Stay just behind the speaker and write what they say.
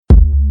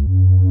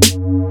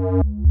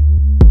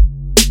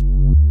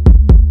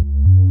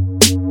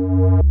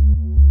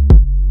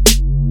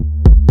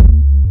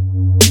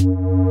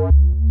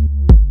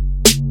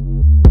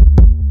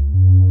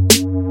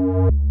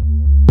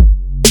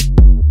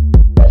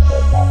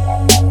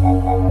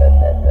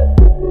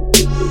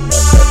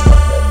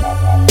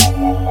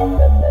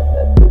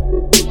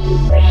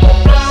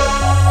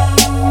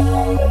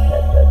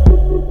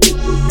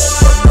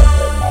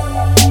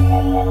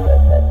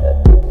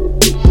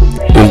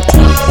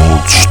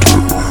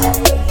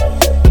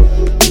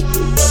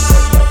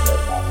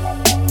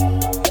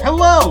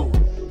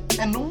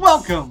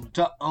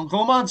to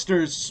Uncle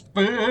Monster's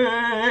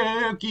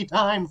Spooky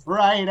Time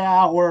Fright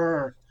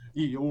Hour,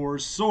 your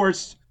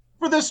source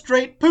for the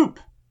straight poop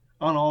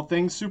on all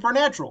things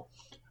supernatural.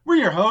 We're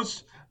your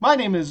hosts. My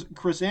name is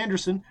Chris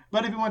Anderson,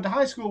 but if you went to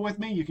high school with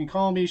me, you can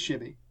call me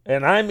Shibby.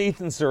 And I'm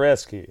Ethan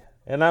Sereski,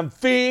 and I'm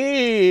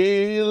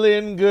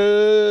feeling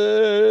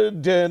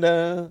good.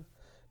 Da-da,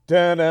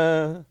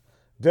 da-da,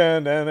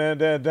 da-da,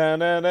 da-da,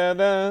 da-da,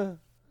 da-da,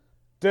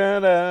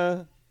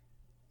 da-da.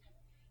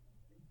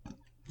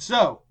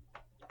 So,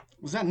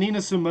 was that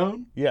Nina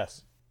Simone?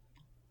 Yes.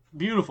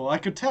 Beautiful, I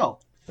could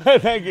tell.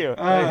 Thank you.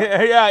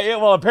 Yeah,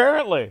 well,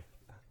 apparently.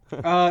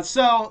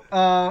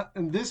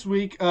 This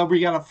week,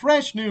 we got a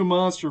fresh new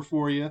monster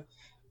for you.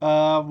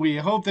 We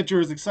hope that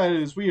you're as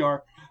excited as we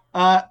are.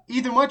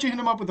 Ethan, why don't you hit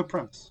him up with a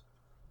premise?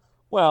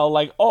 Well,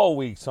 like all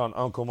weeks on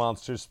Uncle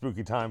Monster's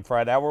Spooky Time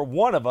Fright Hour,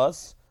 one of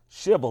us,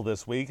 Shibble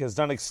this week, has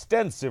done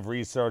extensive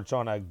research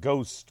on a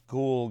ghost,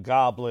 ghoul,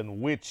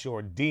 goblin, witch,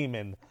 or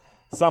demon,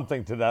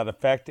 something to that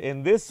effect.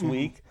 And this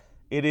week,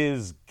 it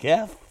is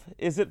Geff,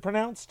 is it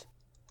pronounced?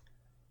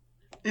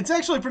 It's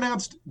actually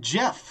pronounced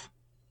Jeff.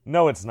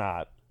 No, it's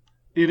not.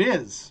 It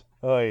is.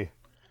 Oy.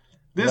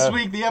 This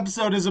week, the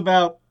episode is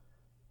about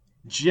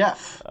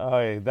Jeff.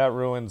 Oy, that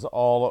ruins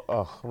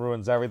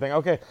everything.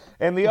 Okay,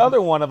 and the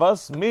other one of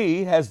us,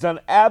 me, has done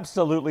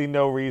absolutely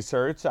no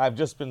research. I've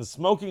just been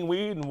smoking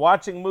weed and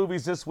watching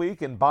movies this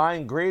week and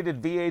buying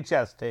graded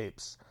VHS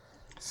tapes.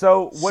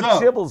 So what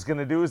Shibble's going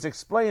to do is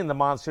explain the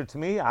monster to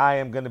me. I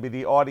am going to be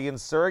the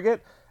audience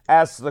surrogate,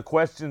 ask the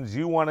questions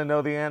you want to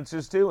know the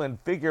answers to, and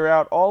figure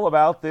out all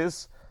about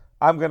this.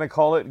 I'm going to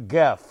call it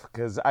Geff,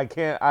 because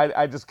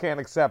I just can't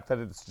accept that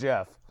it's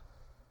Jeff.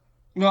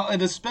 Well,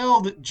 it is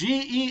spelled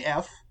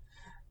G-E-F,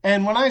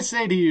 and when I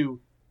say to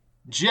you,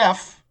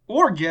 Jeff,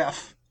 or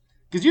Geff,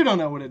 because you don't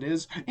know what it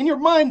is, in your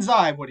mind's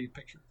eye, what do you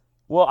picture?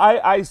 Well,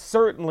 I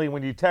certainly,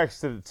 when you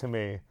texted it to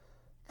me,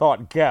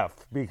 thought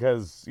Geff,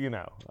 because,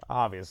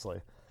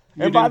 obviously.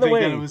 And by the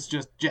way, that it was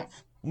just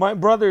Jeff. My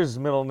brother's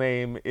middle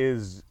name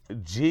is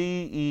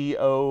Geoffr,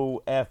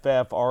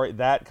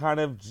 that kind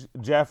of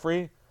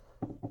Jeffrey,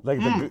 like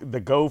the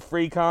go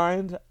free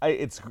kind.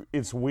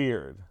 It's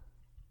weird.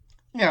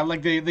 Yeah,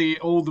 like the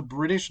old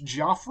British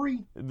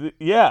Joffrey?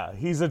 Yeah,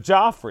 he's a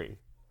Joffrey.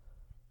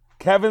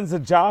 Kevin's a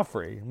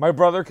Joffrey. My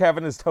brother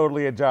Kevin is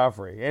totally a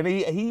Joffrey. And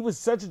he was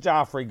such a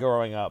Joffrey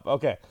growing up.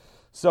 Okay,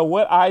 so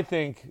what I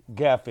think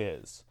Geff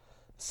is.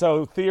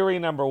 So theory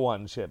number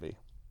one, Shibby.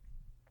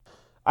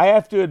 I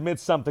have to admit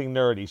something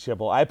nerdy,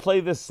 Shibble. I play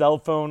this cell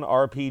phone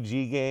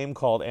RPG game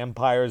called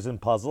Empires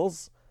and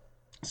Puzzles.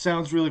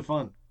 Sounds really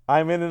fun.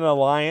 I'm in an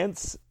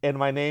alliance, and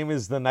my name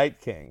is the Night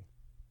King.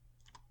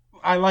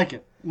 I like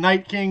it.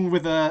 Night King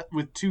with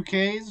two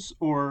Ks,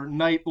 or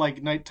night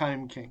like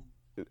nighttime king?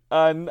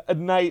 A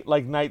night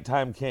like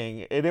nighttime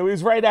king. And it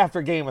was right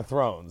after Game of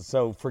Thrones,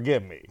 so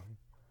forgive me.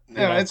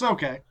 Yeah, it's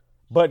okay.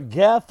 But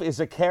Geff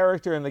is a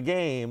character in the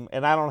game,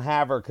 and I don't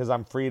have her because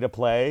I'm free to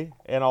play,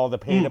 and all the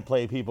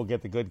pay-to-play people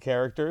get the good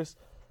characters.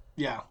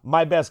 Yeah.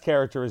 My best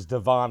character is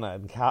Divana,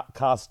 and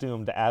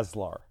costumed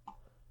Aslar.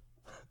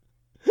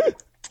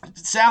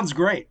 Sounds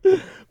great.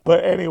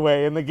 But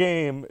anyway, in the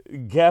game,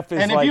 Geff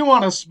is and if you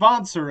want to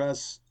sponsor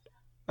us,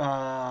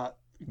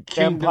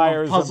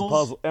 Empires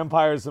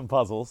and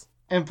Puzzles,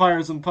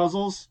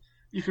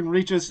 you can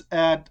reach us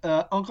at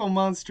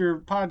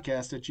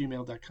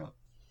unclemonsterpodcast@gmail.com.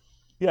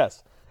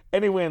 Yes.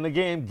 Anyway, in the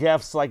game,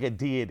 Geff's like a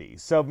deity,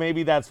 so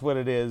maybe that's what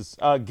it is.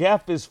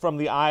 Geff is from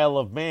the Isle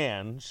of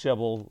Man.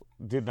 Shibble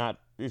did not.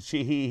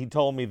 He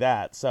told me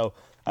that. So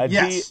a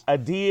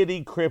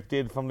deity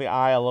cryptid from the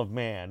Isle of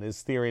Man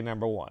is theory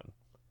number one.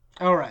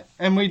 All right,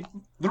 and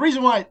the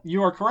reason why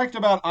you are correct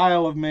about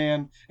Isle of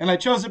Man, and I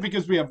chose it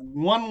because we have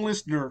one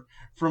listener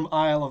from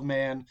Isle of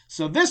Man.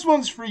 So this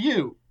one's for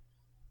you,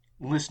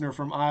 listener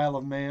from Isle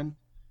of Man.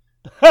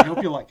 I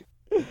hope you like it.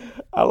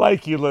 I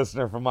like you,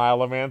 listener from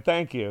Isle of Man.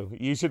 Thank you.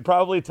 You should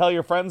probably tell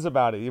your friends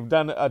about it. You've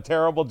done a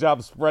terrible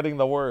job spreading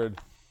the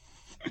word.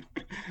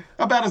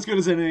 About as good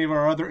as any of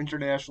our other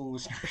international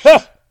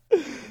listeners.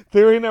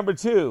 Theory number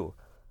two.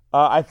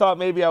 I thought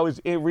maybe I was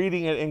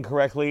reading it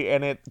incorrectly,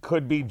 and it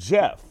could be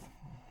Jeff.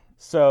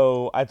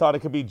 So I thought it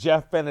could be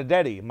Jeff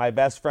Benedetti, my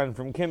best friend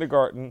from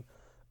kindergarten,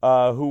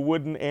 who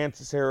wouldn't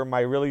answer my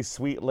really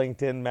sweet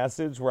LinkedIn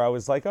message where I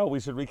was like, oh, we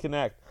should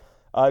reconnect.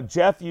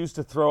 Jeff used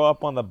to throw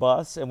up on the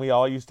bus, and we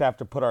all used to have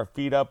to put our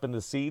feet up in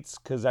the seats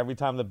because every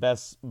time the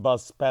bus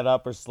sped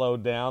up or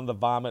slowed down, the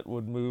vomit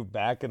would move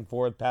back and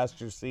forth past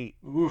your seat.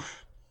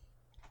 Oof.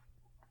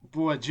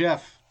 Boy,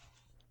 Jeff,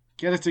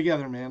 get it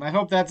together, man. I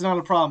hope that's not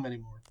a problem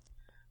anymore.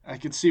 I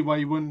could see why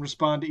you wouldn't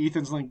respond to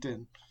Ethan's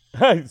LinkedIn.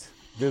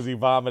 Busy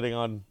vomiting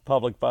on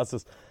public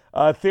buses.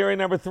 Theory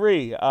number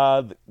three.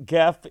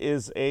 Geff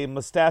is a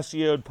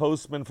mustachioed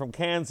postman from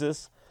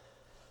Kansas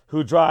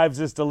who drives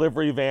his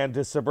delivery van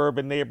to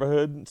suburban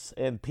neighborhoods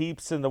and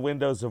peeps in the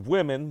windows of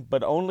women,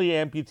 but only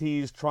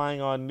amputees trying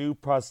on new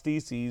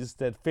prostheses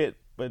that fit,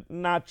 but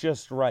not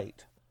just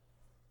right.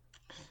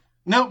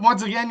 No,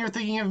 once again, you're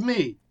thinking of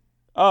me.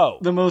 Oh,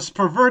 the most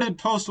perverted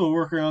postal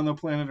worker on the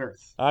planet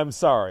Earth. I'm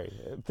sorry.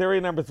 Theory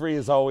number 3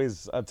 is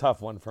always a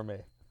tough one for me.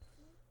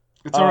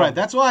 It's all right.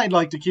 That's why I'd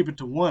like to keep it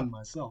to 1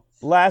 myself.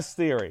 Last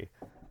theory.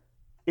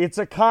 It's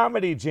a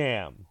comedy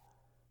jam.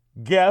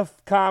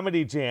 GEF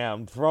Comedy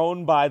Jam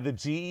thrown by the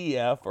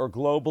GEF, or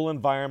Global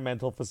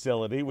Environmental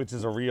Facility, which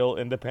is a real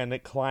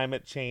independent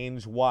climate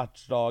change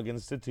watchdog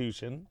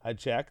institution. I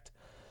checked.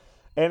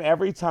 And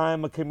every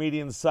time a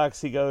comedian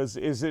sucks, he goes,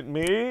 "Is it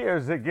me or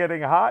is it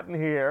getting hot in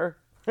here?"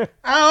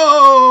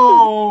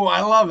 Oh,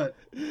 I love it.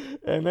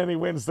 And then he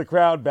wins the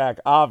crowd back,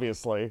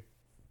 obviously.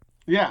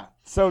 Yeah.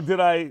 So did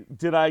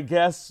I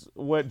guess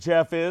what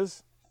Jeff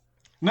is?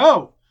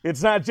 No.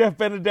 It's not Jeff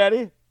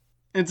Benedetti?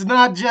 It's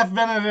not Jeff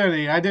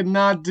Benedetti. I did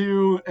not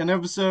do an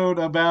episode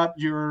about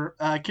your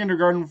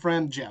kindergarten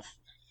friend, Jeff.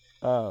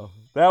 Oh,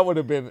 that would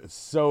have been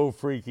so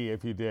freaky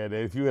if you did.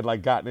 If you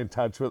had gotten in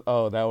touch with,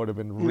 that would have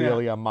been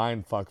really a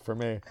mind fuck for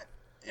me.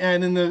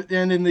 And in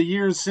the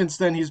years since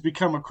then, he's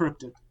become a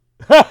cryptid.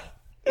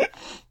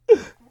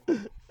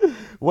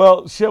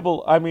 Well,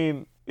 Shibble, I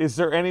mean, is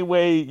there any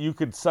way you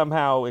could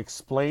somehow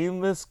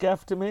explain this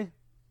GEF to me?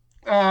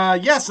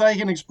 Yes, I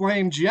can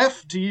explain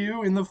Jeff to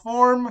you in the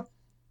form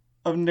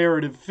of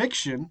narrative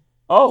fiction.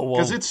 Oh, well.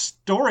 Because it's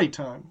story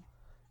time.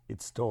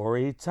 It's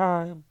story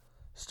time.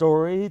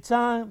 Story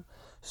time.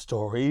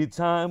 Story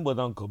time with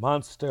Uncle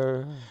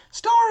Monster.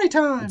 Story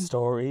time. It's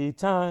story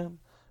time.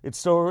 It's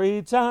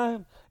story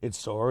time. It's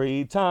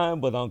story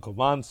time with Uncle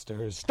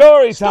Monster.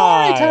 Story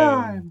time. Story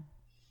time.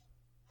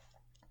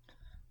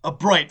 A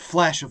bright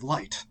flash of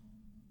light.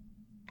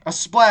 A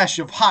splash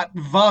of hot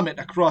vomit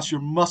across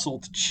your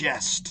muscled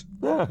chest.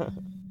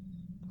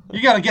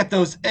 You gotta get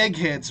those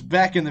eggheads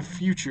back in the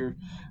future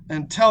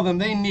and tell them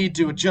they need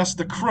to adjust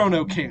the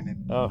chrono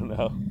cannon. Oh,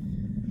 no.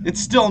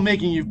 It's still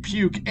making you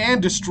puke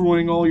and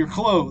destroying all your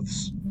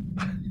clothes.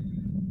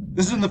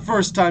 This isn't the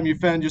first time you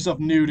found yourself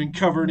nude and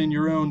covered in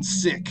your own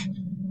sick,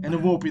 and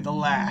it won't be the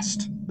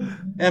last.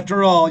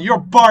 After all, you're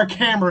Bark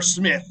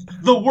Hammersmith,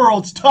 the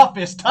world's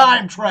toughest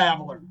time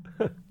traveler.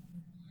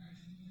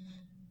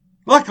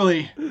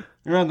 Luckily,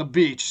 you're on the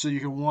beach so you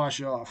can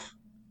wash off.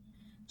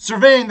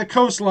 Surveying the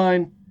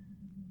coastline,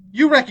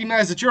 you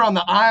recognize that you're on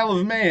the Isle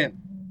of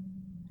Man.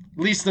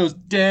 At least those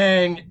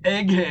dang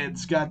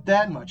eggheads got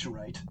that much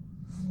right.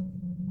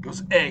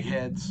 Those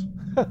eggheads.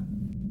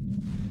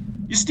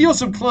 You steal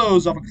some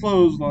clothes off a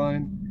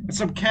clothesline and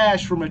some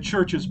cash from a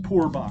church's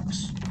poor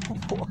box.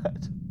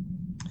 What?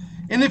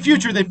 In the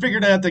future, they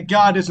figured out that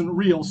God isn't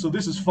real, so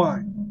this is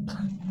fine.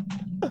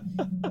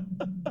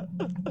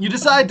 You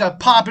decide to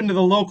pop into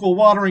the local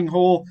watering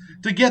hole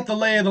to get the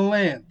lay of the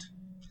land.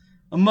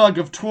 A mug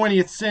of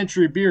 20th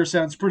century beer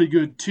sounds pretty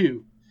good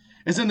too,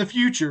 as in the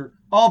future,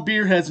 all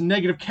beer has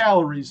negative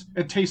calories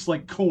and tastes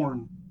like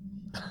corn.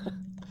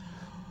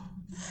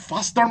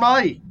 Foster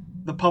my,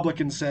 the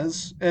publican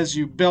says, as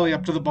you belly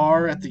up to the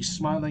bar at the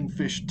Smiling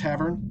Fish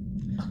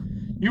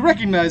Tavern. You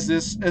recognize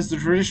this as the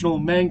traditional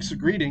Manx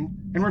greeting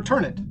and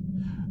return it.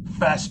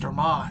 Faster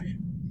my.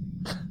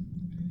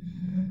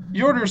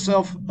 You order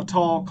yourself a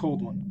tall,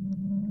 cold one.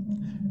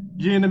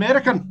 You an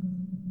American?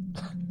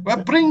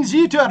 What brings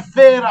you to our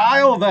fair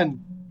isle,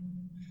 then?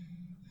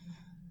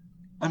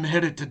 I'm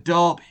headed to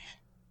Dalby.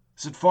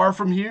 Is it far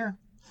from here?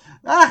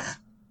 Ah,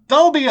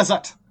 Dalby, is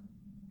it?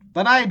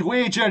 Then I'd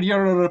wager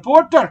you're a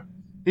reporter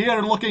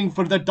here looking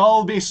for the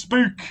Dalby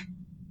Spook.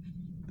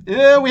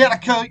 We had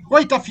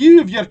quite a few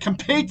of your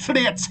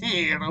compatriots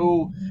here,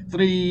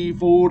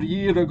 3-4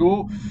 years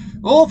ago,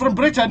 all from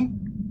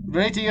Britain,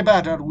 writing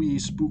about our wee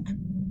spook.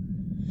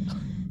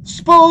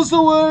 Suppose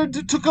the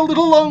word took a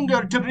little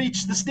longer to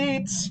reach the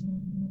States.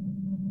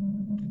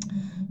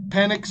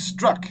 Panic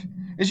struck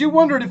as you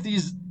wondered if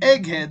these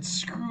eggheads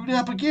screwed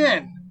up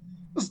again.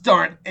 Those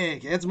darn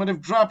eggheads might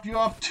have dropped you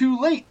off too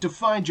late to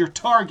find your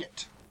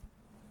target.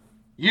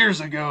 Years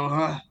ago,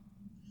 huh?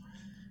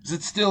 Is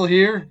it still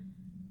here?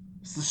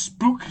 Is the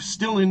spook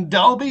still in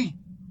Dalby?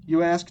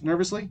 You ask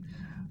nervously.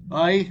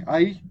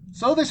 Aye,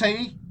 so they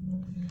say.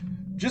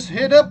 Just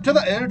head up to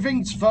the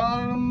Irving's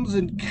Farms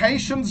in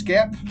Caisham's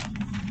Gap.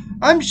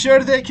 I'm sure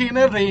they can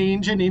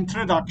arrange an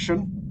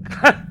introduction.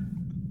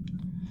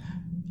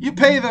 You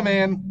pay the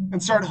man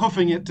and start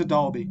hoofing it to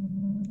Dalby.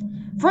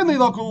 Friendly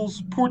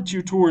locals port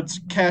you towards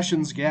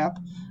Cashin's Gap,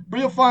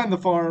 where you'll find the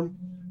farm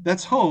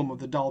that's home of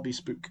the Dalby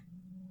Spook.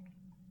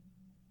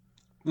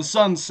 The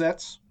sun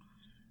sets.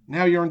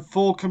 Now you're in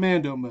full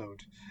commando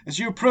mode as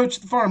you approach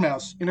the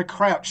farmhouse in a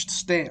crouched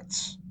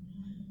stance.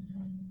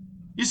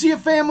 You see a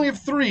family of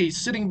 3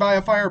 sitting by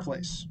a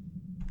fireplace.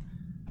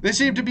 They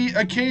seem to be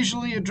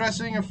occasionally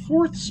addressing a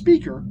 4th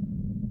speaker,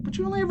 but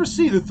you only ever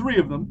see the 3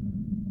 of them.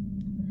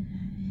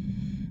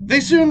 They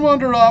soon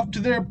wander off to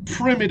their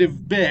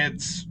primitive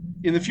beds.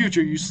 In the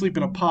future, you sleep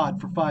in a pod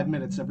for 5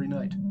 minutes every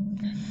night.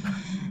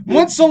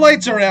 Once the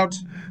lights are out,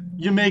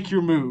 you make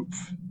your move.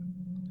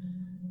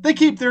 They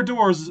keep their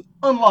doors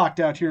unlocked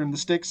out here in the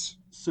sticks,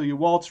 so you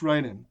waltz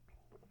right in.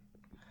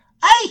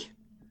 Hey!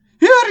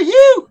 Who are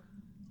you?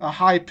 A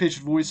high-pitched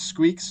voice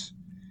squeaks.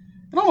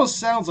 It almost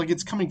sounds like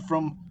it's coming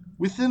from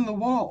within the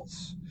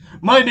walls.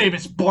 My name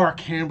is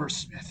Bark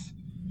Hammersmith,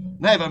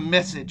 and I have a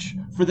message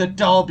for the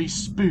Dalby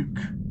Spook.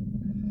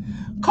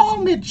 Call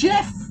me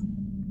Jeff.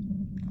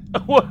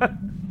 What?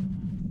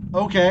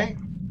 Okay,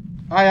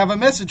 I have a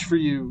message for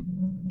you,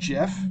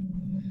 Jeff.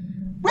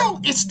 Well,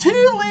 it's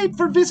too late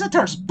for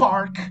visitors,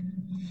 Bark.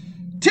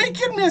 Take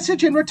your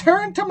message and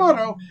return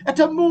tomorrow at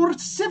a more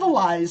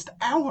civilized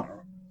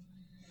hour.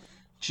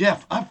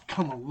 Jeff, I've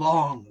come a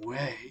long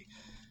way.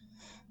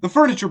 The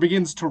furniture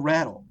begins to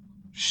rattle.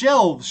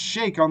 Shelves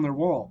shake on their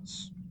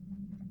walls.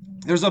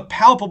 There's a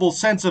palpable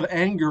sense of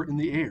anger in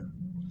the air.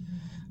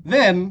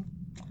 Then,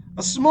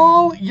 a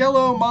small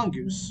yellow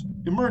mongoose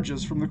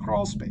emerges from the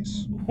crawl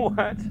space.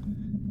 What?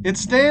 It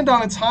stands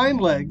on its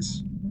hind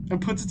legs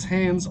and puts its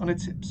hands on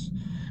its hips.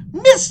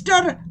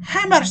 Mr.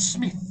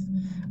 Hammersmith,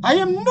 I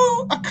am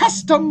no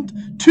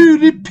accustomed to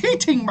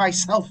repeating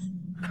myself,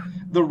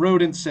 the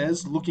rodent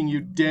says, looking you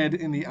dead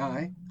in the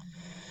eye.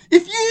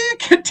 If you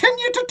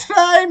continue to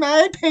try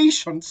my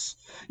patience,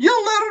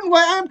 you'll learn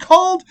why I'm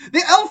called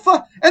the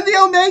Alpha and the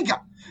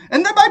Omega,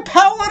 and that my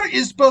power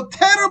is both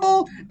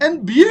terrible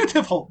and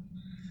beautiful.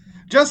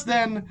 Just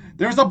then,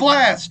 there's a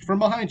blast from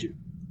behind you.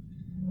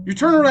 You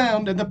turn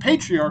around, and the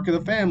patriarch of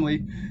the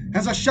family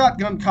has a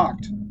shotgun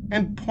cocked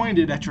and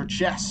pointed at your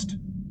chest.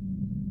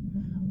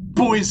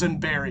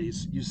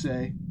 Boysenberries, you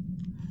say.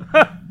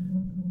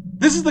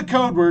 This is the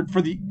code word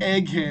for the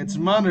eggheads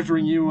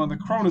monitoring you on the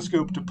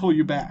chronoscope to pull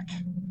you back.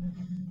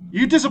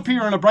 You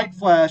disappear in a bright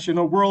flash in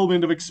a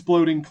whirlwind of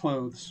exploding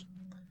clothes.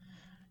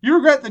 You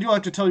regret that you'll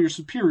have to tell your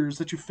superiors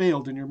that you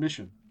failed in your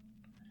mission.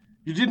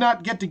 You did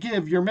not get to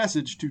give your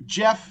message to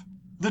Jeff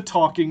the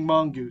Talking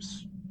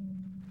Mongoose.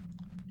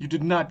 You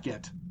did not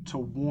get to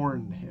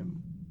warn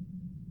him.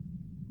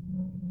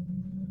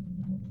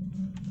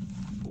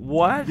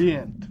 What? The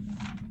end.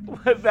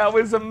 That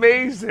was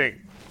amazing.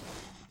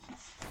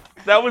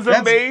 That was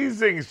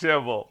amazing,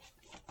 Shibble.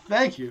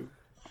 Thank you.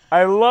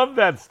 I love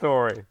that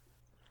story.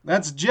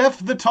 That's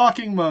Jeff the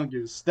Talking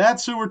Mongoose.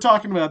 That's who we're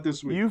talking about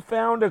this week. You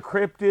found a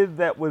cryptid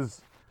that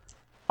was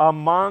a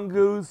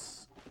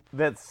mongoose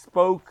that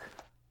spoke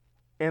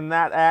in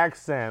that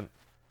accent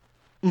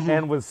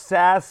and was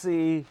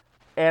sassy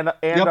and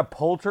a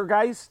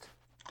poltergeist?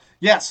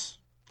 Yes.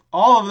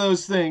 All of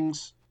those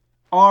things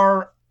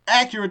are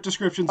accurate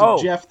descriptions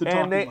of Jeff the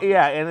Talking Mongoose.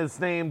 Yeah, and it's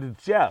named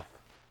Jeff.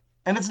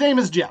 And its name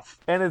is Jeff.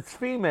 And it's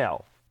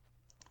female.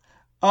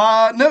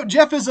 No,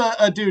 Jeff is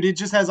a dude. He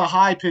just has a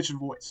high-pitched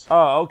voice.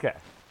 Oh, okay.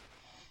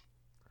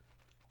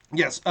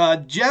 Yes,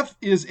 Jeff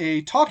is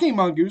a talking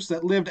mongoose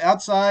that lived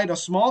outside a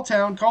small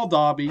town called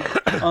Dalby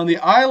on the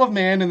Isle of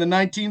Man in the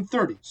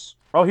 1930s.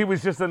 Oh, he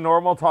was just a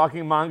normal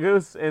talking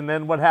mongoose, and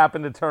then what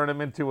happened to turn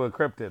him into a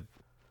cryptid?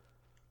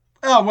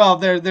 Oh, well,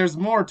 there's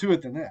more to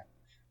it than that.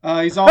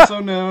 He's also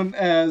known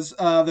as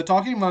the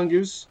Talking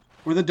Mongoose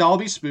or the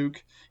Dalby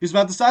Spook. He's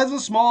about the size of a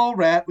small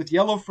rat with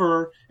yellow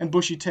fur and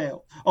bushy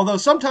tail. Although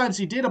sometimes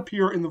he did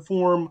appear in the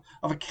form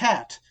of a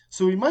cat,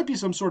 so he might be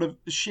some sort of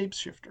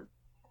shapeshifter.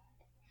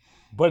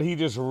 But he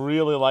just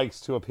really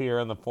likes to appear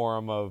in the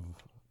form of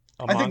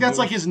a mongoose? I think that's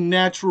like his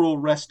natural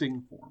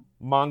resting form.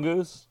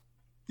 Mongoose?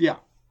 Yeah.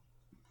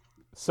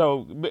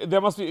 So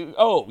there must be...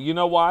 Oh, you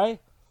know why?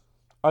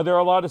 Are there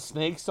a lot of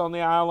snakes on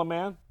the Isle of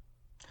Man?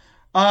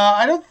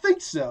 I don't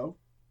think so.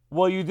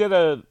 Well, you did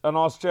an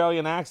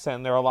Australian accent,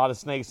 and there are a lot of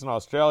snakes in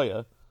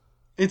Australia.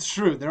 It's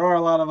true. There are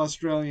a lot of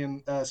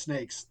Australian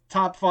snakes.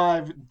 Top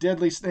 5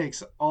 deadly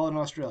snakes, all in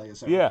Australia.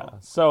 So yeah,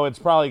 so it's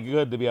probably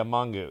good to be a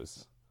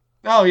mongoose.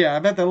 Oh, yeah, I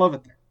bet they love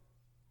it there.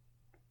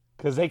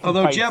 Because they can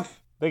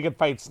they can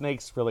fight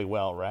snakes really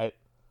well, right?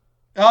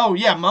 Oh,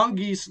 yeah,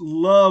 mongooses.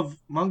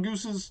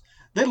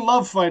 They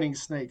love fighting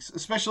snakes,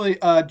 especially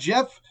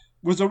Jeff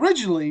was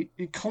originally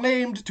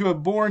claimed to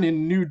have born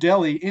in New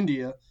Delhi,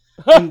 India,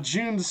 on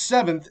June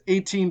 7th,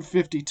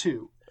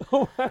 1852.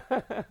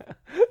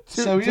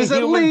 So he was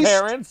at least...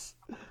 parents?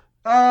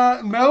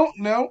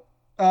 No.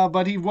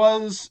 But he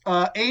was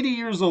 80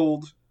 years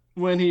old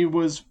when he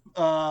was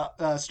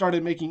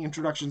started making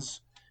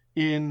introductions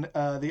in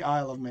the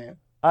Isle of Man.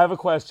 I have a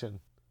question.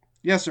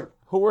 Yes, sir.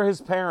 Who were his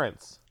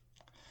parents?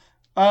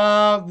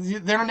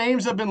 Their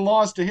names have been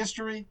lost to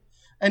history.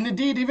 And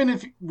indeed, even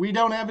if we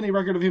don't have any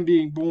record of him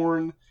being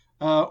born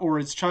or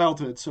his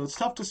childhood, so it's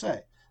tough to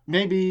say.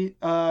 Maybe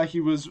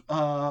he was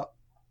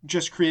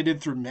just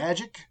created through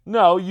magic?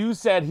 No, you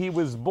said he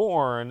was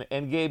born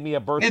and gave me a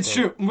birthday. It's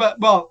true.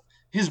 Well,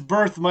 his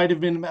birth might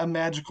have been a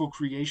magical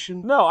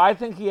creation. No, I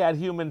think he had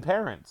human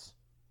parents.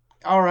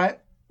 All right.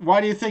 Why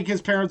do you think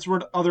his parents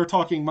were other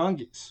talking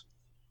mongoose?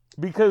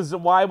 Because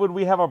why would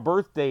we have a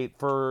birth date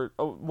for...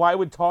 Why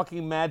would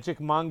talking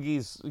magic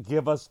mongoose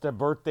give us the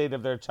birth date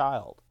of their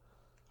child?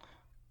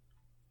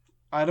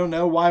 I don't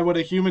know. Why would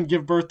a human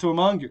give birth to a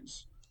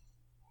mongoose?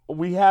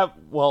 We have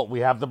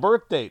the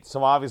birth date,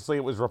 so obviously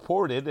it was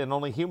reported, and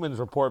only humans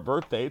report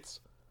birth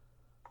dates.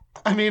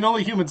 I mean,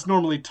 only humans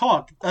normally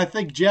talk. I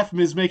think Jeff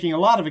is making a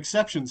lot of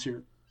exceptions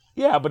here.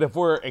 Yeah, but if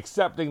we're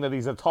accepting that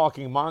he's a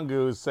talking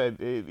mongoose,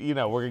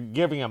 we're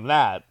giving him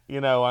that.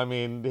 I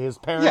mean, his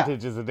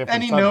parentage is a different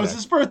and he subject. knows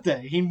his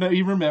birthday.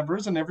 He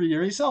remembers, and every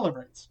year he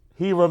celebrates.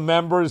 He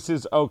remembers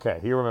his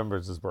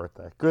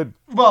birthday. Good.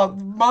 Well,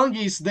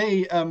 mongoose,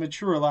 they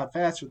mature a lot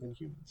faster than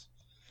humans.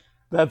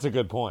 That's a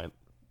good point.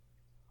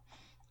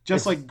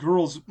 Just like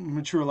girls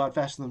mature a lot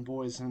faster than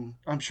boys, and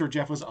I'm sure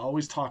Jeff was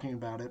always talking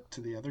about it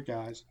to the other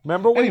guys.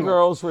 Remember when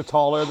girls were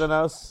taller than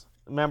us?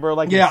 Remember,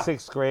 like, in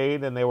 6th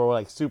grade, and they were,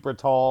 like, super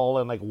tall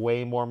and, like,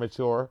 way more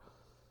mature?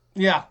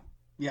 Yeah.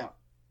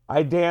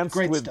 I danced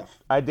Great with stuff.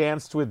 I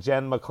danced with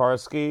Jen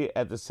McCarsky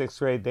at the 6th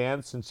grade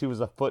dance, and she was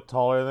a foot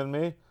taller than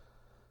me.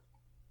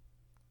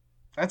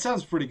 That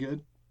sounds pretty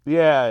good.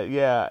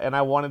 Yeah, and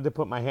I wanted to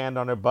put my hand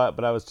on her butt,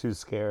 but I was too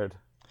scared.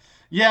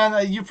 Yeah, no,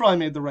 you probably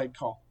made the right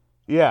call.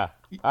 Yeah,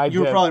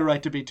 You were probably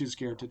right to be too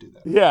scared to do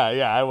that.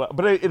 Yeah,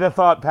 but the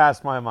thought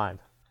passed my mind.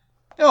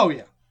 Oh,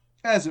 yeah,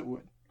 as it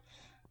would.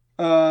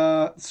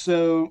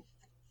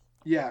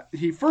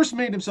 He first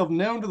made himself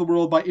known to the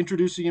world by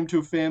introducing him to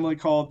a family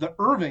called the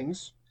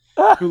Irvings,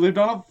 who lived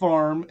on a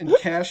farm in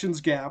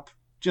Cashin's Gap,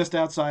 just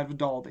outside of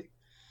Dalby.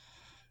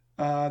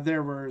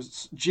 There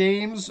was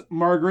James,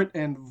 Margaret,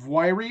 and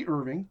Voirrey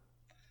Irving.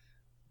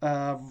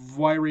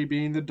 Voirrey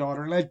being the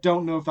daughter, and I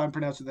don't know if I'm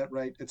pronouncing that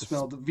right. It's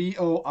spelled Voirrey.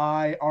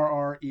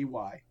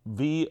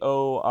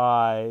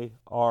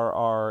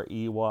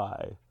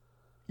 Voirrey.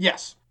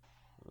 Yes.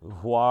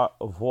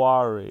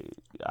 Voirrey.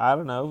 I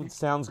don't know. It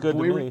sounds good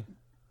to me.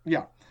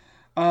 Yeah.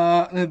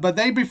 But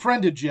they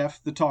befriended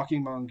Jeff, the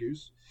talking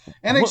mongoose,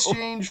 in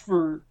exchange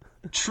for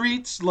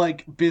treats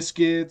like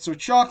biscuits or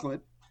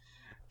chocolate.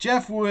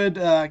 Jeff would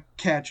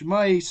catch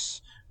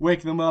mice,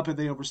 wake them up if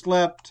they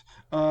overslept,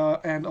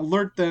 and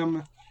alert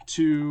them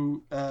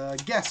to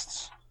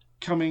guests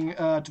coming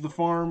to the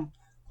farm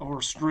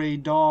or stray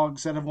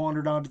dogs that have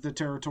wandered onto the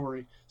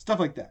territory. Stuff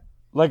like that.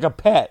 Like a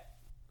pet.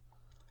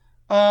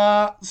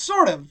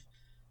 Sort of.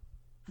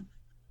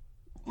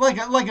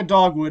 Like a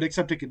dog would,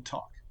 except it could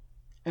talk.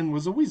 And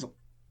was a weasel.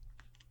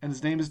 And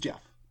his name is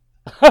Jeff.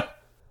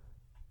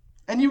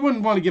 And you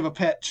wouldn't want to give a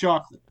pet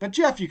chocolate. But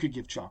Jeff you could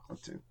give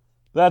chocolate to.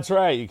 That's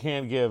right. You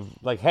can't give,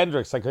 like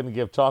Hendrix, I couldn't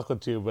give chocolate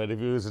to, but if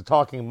he was a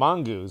talking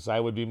mongoose, I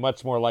would be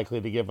much more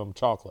likely to give him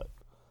chocolate.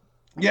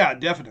 Yeah,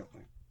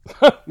 definitely.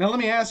 Now let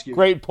me ask you.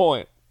 Great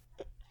point.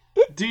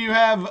 Do you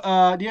have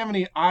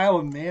any Isle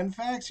of Man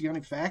facts? You got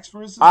any facts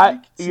for us this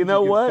week? You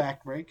know what?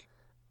 Fact break.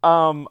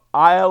 Isle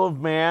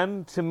of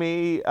Man, to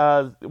me,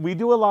 we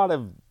do a lot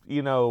of,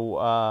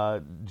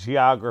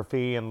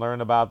 geography and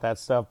learn about that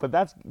stuff, but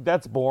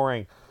that's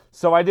boring.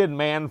 So I did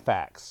man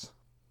facts.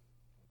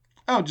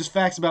 Oh, just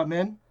facts about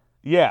men?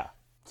 Yeah.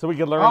 So we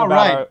could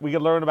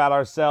learn about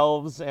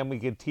ourselves, and we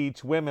could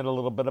teach women a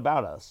little bit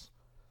about us.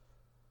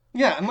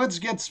 Yeah, and let's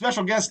get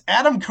special guest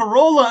Adam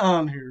Carolla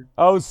on here.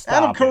 Oh,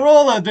 stop Adam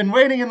Carolla had been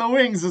waiting in the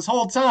wings this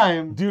whole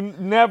time. Do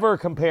never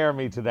compare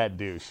me to that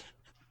douche.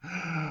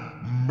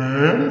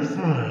 Man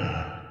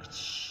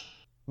facts.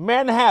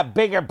 Men have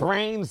bigger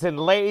brains than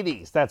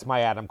ladies. That's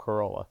my Adam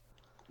Carolla.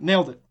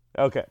 Nailed it.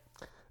 Okay.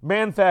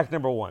 Man fact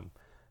number 1.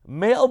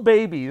 Male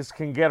babies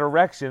can get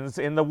erections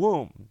in the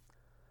womb.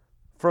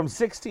 From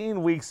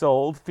 16 weeks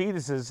old,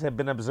 fetuses have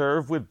been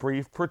observed with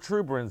brief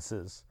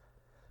protuberances.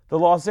 The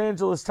Los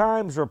Angeles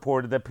Times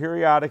reported that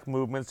periodic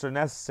movements are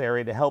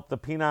necessary to help the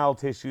penile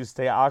tissues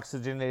stay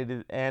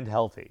oxygenated and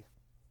healthy.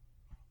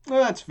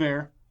 Well, that's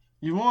fair.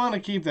 You want to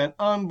keep that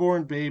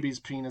unborn baby's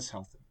penis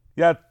healthy.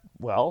 Yeah,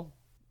 well,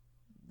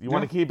 you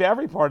want to keep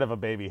every part of a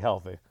baby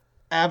healthy.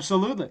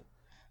 Absolutely.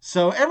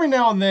 So every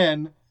now and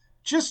then,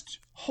 just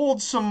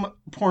hold some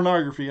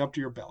pornography up to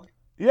your belly.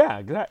 Yeah,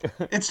 exactly.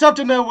 It's tough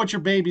to know what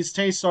your baby's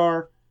tastes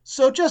are,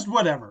 so just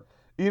whatever.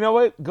 You know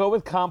what? Go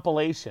with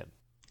compilation.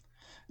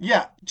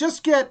 Yeah,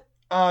 just get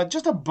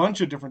just a bunch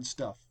of different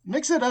stuff.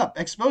 Mix it up.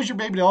 Expose your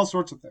baby to all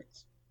sorts of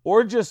things.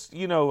 Or just,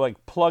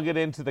 plug it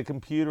into the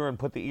computer and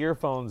put the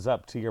earphones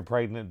up to your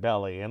pregnant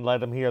belly and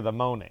let them hear the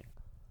moaning.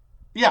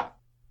 Yeah.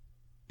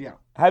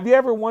 Have you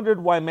ever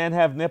wondered why men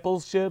have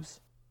nipples, Shibs?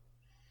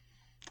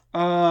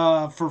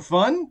 For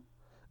fun?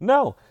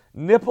 No.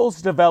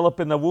 Nipples develop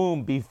in the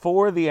womb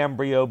before the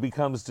embryo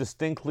becomes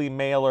distinctly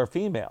male or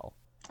female.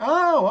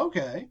 Oh,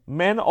 okay.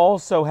 Men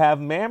also have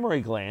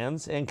mammary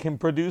glands and can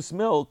produce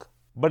milk,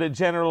 but it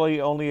generally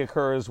only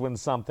occurs when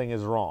something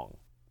is wrong.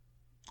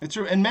 It's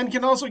true. And men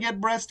can also get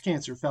breast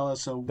cancer,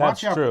 fellas, so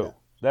watch out for that.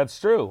 That's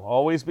true.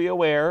 Always be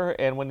aware,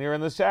 and when you're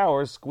in the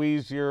shower,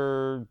 squeeze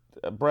your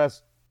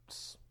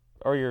breasts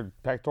or your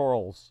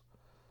pectorals.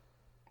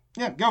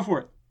 Yeah, go for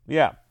it.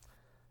 Yeah.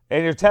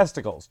 And your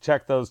testicles.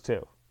 Check those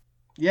too.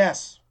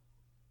 Yes.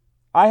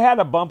 I had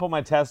a bump on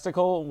my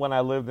testicle when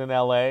I lived in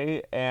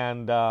LA,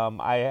 and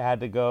I had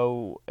to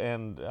go,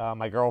 and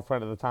my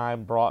girlfriend at the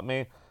time brought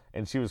me,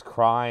 and she was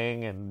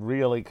crying, and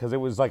really, because it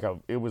was like a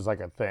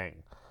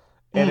thing,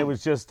 and it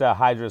was just a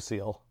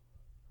hydrocele.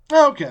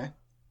 Okay.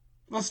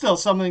 Well, still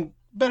something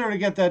better to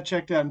get that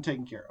checked out and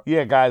taken care of.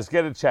 Yeah, guys,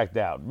 get it checked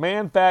out.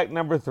 Man fact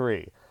number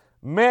 3: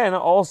 men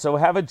also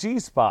have a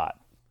G-spot.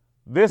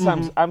 This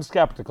I'm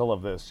skeptical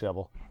of this,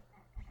 Shibble.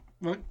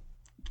 Well,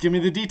 give me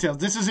the details.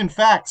 This is in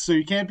fact, so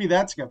you can't be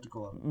that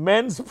skeptical of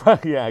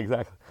it. Yeah,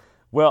 exactly.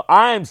 Well,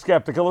 I'm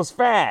skeptical as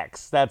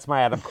facts. That's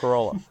my Adam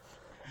Carolla.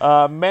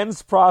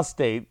 Men's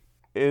prostate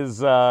is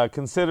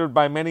considered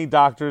by many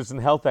doctors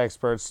and health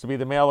experts to be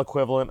the male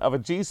equivalent of a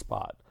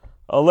G-spot.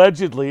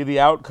 Allegedly, the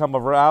outcome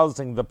of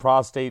arousing the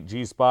prostate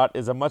G-spot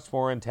is a much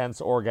more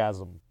intense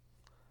orgasm.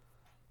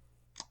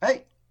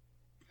 Hey,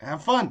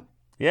 have fun.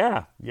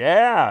 Yeah.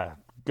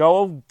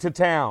 Go to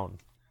town.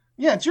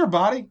 Yeah, it's your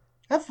body.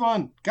 Have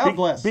fun. God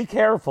bless. Be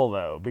careful,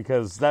 though,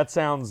 because that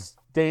sounds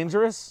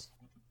dangerous.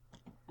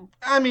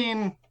 I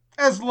mean,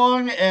 as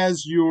long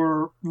as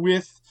you're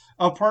with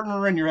a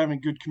partner and you're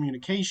having good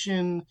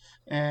communication,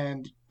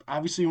 and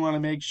obviously you want to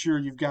make sure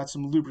you've got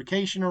some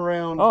lubrication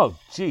around. Oh,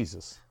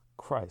 Jesus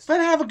Christ. But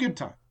have a good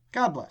time.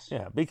 God bless.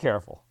 Yeah, be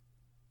careful.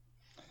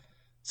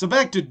 So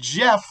back to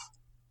Jeff.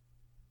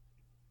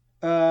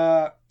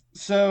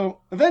 So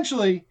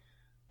eventually,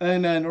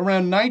 and then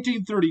around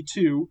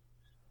 1932,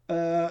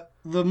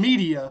 the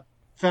media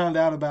found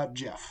out about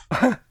Jeff.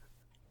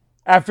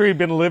 After he'd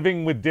been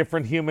living with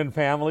different human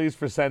families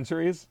for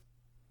centuries?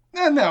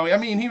 No, I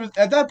mean, he was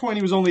at that point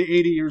he was only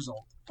 80 years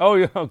old. Oh,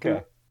 yeah,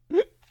 okay.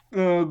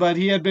 But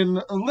he had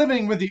been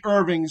living with the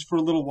Irvings for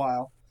a little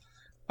while.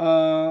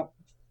 And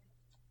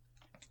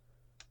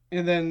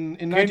then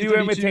in 1932... Can you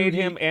imitate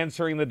him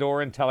answering the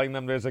door and telling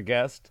them there's a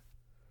guest?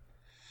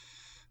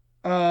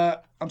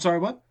 I'm sorry,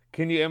 what?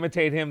 Can you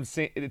imitate him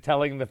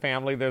telling the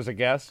family there's a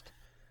guest?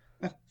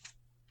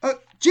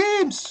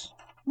 James!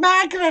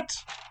 Margaret!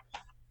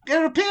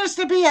 There appears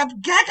to be a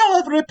gaggle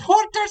of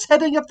reporters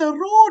heading up the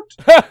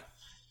road.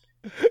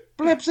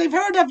 Perhaps they've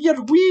heard of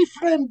your wee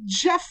friend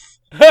Jeff.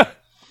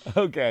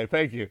 Okay,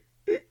 thank you.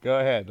 Go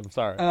ahead. I'm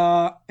sorry.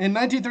 In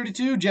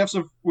 1932, Jeff's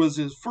was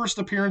his first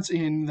appearance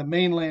in the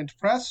mainland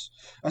press.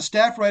 A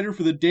staff writer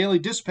for the Daily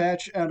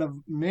Dispatch out of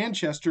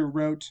Manchester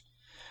wrote,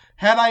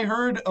 "Had I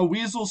heard a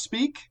weasel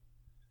speak?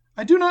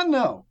 I do not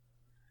know.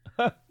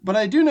 But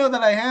I do know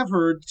that I have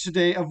heard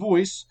today a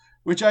voice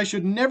which I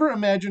should never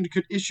imagine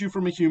could issue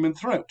from a human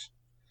throat.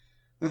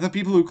 That the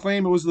people who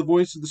claim it was the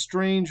voice of the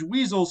strange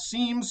weasel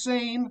seem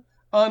sane,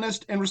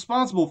 honest, and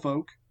responsible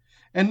folk,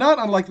 and not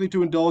unlikely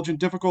to indulge in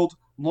difficult,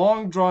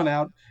 long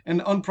drawn-out,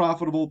 and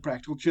unprofitable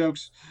practical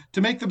jokes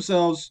to make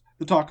themselves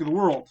the talk of the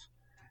world.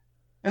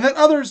 And that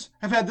others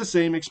have had the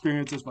same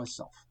experience as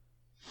myself."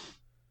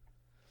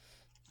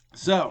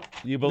 So,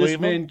 you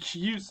believe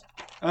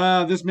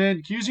this man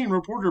accusing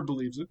reporter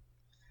believes it.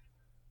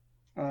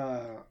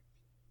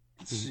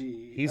 Let's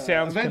see. He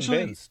sounds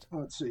convinced.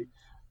 Let's see.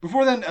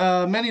 Before then,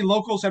 many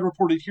locals had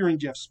reported hearing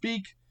Jeff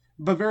speak,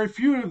 but very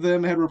few of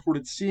them had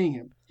reported seeing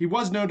him. He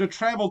was known to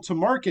travel to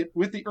market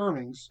with the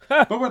Irvings,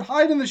 but would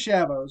hide in the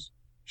shadows,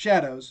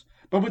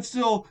 but would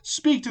still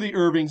speak to the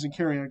Irvings and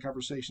carry on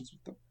conversations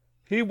with them.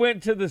 He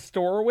went to the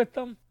store with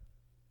them?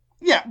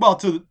 Yeah, well,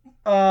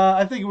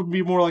 I think it would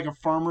be more like a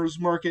farmer's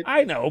market.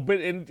 I know,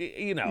 but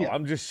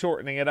I'm just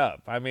shortening it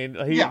up. I mean,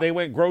 they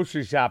went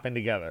grocery shopping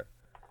together.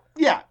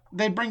 Yeah,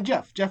 they'd bring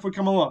Jeff. Jeff would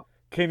come along.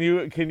 Can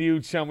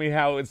you show me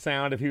how it would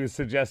sound if he was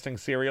suggesting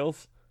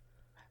cereals?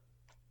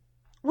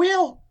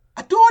 Well,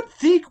 I don't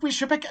think we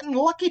should be getting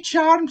Lucky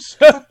Charms.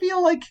 I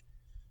feel like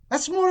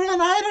that's more of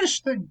an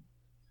Irish thing.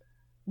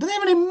 Do they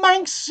have any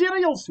Manx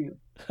cereals here?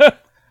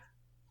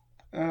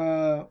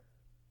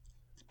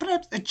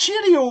 Perhaps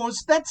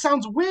Cheerios. That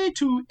sounds way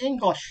too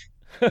English.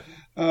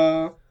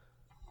 So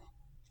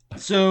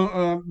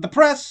the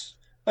press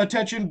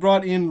attention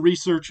brought in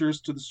researchers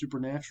to the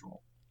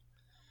supernatural.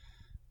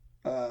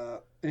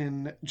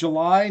 In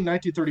July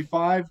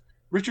 1935,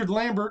 Richard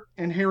Lambert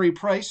and Harry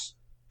Price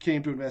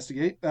came to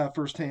investigate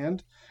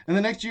firsthand, and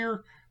the next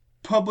year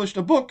published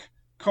a book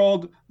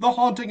called The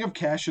Haunting of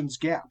Cashin's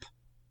Gap.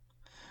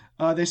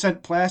 They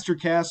sent plaster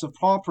casts of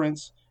paw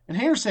prints and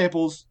hair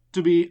samples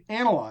to be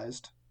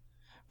analyzed,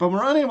 but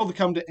were unable to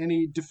come to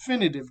any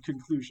definitive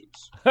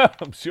conclusions.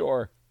 I'm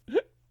sure.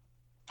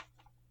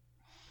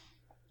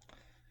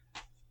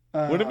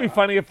 Would it be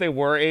funny if they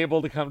were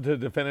able to come to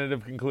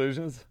definitive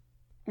conclusions?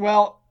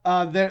 Well,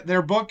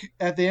 their book,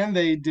 at the end,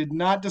 they did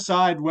not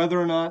decide whether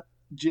or not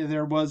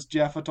there was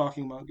Jeff a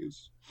talking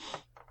mongoose.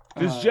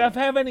 Does Jeff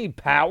have any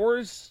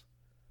powers?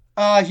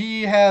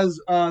 He has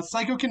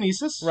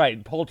psychokinesis.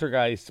 Right,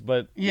 poltergeist,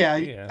 but...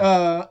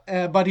 Yeah.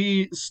 But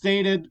he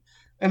stated,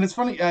 and it's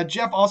funny,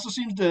 Jeff also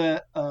seems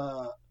to,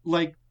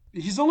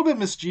 he's a little bit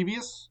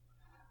mischievous.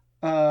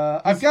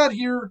 I've got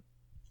here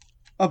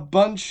a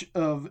bunch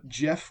of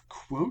Jeff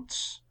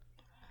quotes.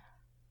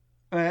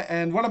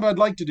 And what I'd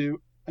like to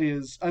do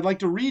is I'd like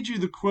to read you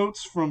the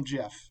quotes from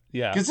Jeff.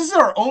 Yeah. Because this is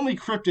our only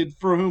cryptid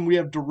for whom we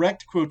have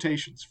direct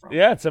quotations from.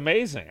 Yeah, it's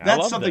amazing.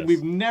 That's something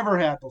we've never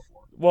had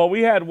before. Well,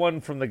 we had one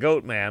from the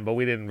Goat Man, but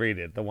we didn't read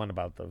it. The one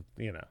about the,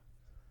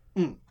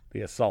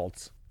 the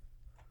assaults.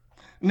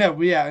 No,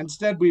 yeah.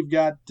 Instead, we've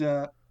got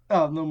the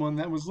one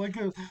that was like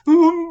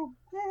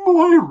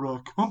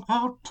Moira, come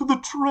out to the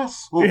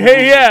trestle.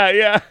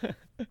 Yeah.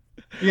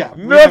 Yeah.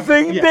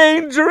 Nothing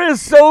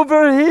dangerous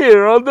over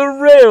here on the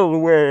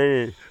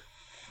railway.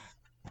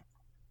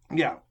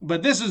 Yeah,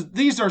 but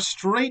these are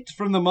straight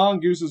from the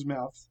mongoose's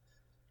mouth.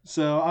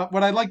 So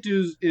what I'd like to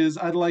do is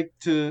I'd like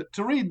to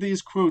read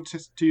these quotes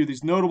to you,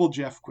 these notable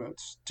Jeff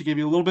quotes, to give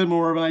you a little bit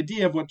more of an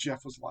idea of what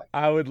Jeff was like.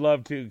 I would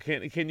love to.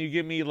 Can you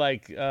give me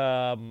like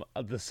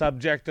the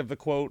subject of the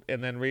quote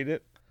and then read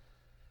it?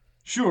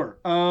 Sure.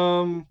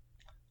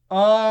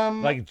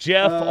 Like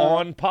Jeff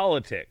on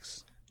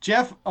politics.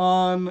 Jeff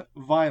on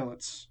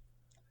violence.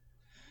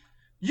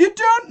 You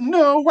don't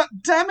know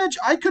what damage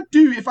I could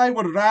do if I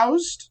were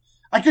roused.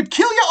 I could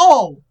kill you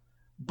all,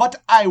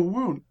 but I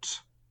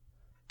won't.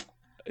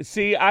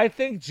 See, I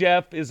think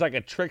Jeff is like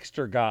a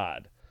trickster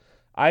god.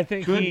 I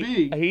think Could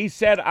be. He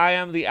said, "I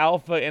am the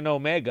Alpha and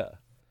Omega."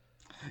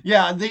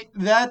 Yeah,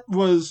 that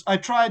was. I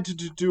tried to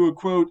do a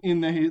quote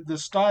in the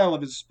style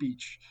of his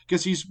speech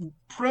because he's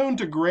prone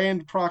to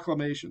grand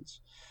proclamations,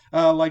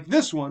 like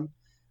this one,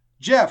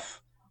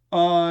 Jeff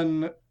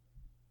on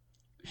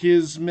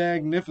his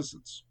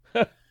magnificence.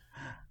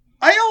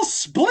 I'll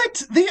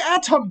split the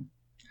atom.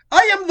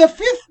 I am the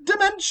fifth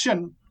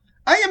dimension.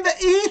 I am the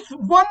eighth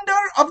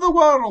wonder of the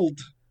world.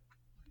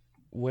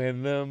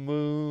 When the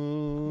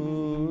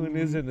moon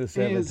is in the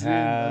seventh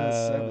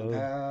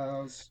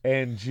house,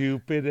 and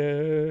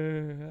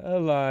Jupiter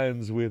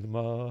aligns with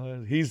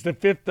Mars. He's the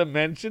fifth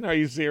dimension? Are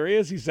you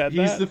serious? He said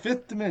that? He's the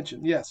fifth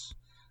dimension, yes.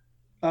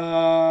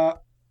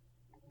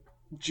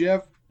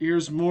 Jeff,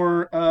 here's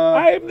more.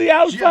 I am the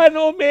Alpha Jeff, and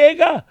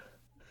Omega.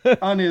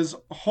 on his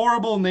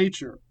horrible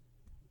nature.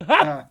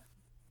 I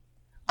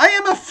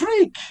am a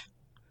freak.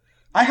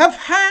 I have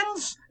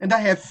hands and I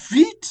have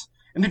feet,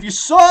 and if you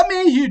saw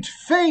me, you'd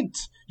faint.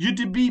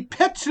 You'd be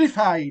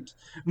petrified,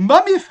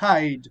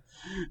 mummified,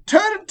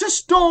 turned to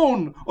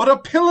stone, or a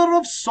pillar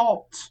of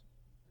salt.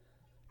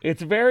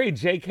 It's very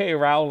J.K.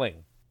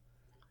 Rowling.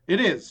 It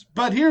is.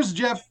 But here's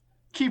Jeff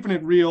keeping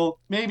it real.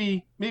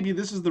 Maybe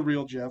this is the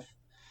real Jeff.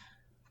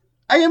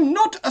 I am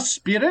not a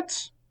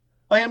spirit.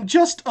 I am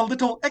just a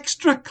little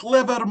extra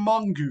clever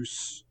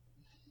mongoose.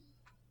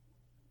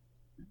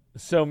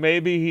 So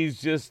maybe he's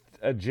just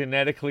a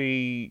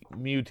genetically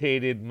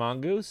mutated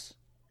mongoose?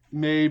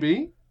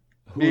 Maybe.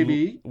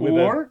 With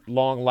Or a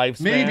long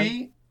lifespan?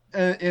 maybe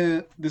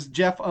this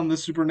Jeff on the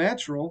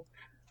supernatural.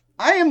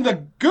 I am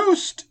the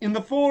ghost in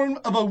the form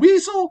of a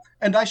weasel,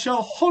 and I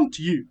shall haunt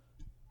you.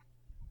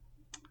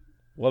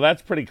 Well,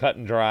 that's pretty cut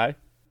and dry.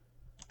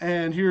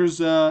 And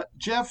here's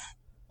Jeff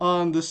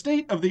on the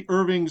state of the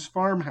Irving's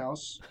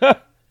farmhouse.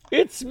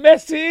 It's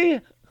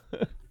messy.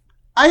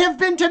 I have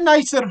been to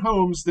nicer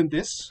homes than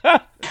this.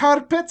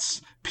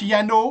 Carpets,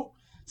 piano,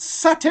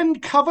 satin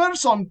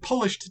covers on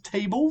polished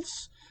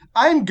tables.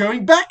 I'm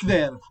going back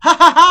there. Ha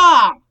ha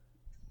ha!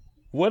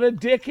 What a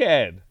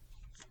dickhead.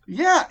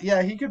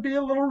 Yeah, he could be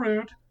a little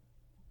rude,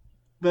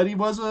 but he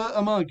was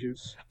a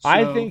mongoose. So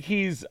I think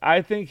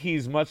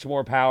he's much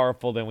more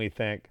powerful than we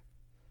think.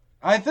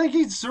 I think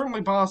he's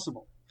certainly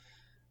possible.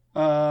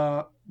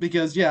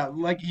 Because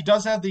like he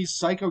does have these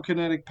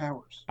psychokinetic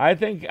powers. I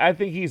think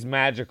he's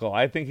magical.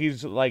 I think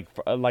he's like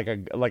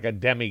a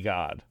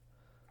demigod.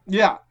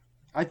 Yeah,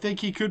 I think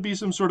he could be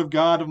some sort of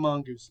god of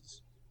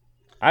mongooses.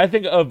 I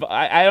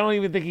don't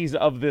even think he's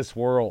of this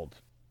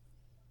world.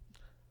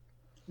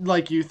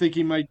 Like you think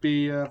he might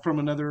be from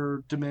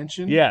another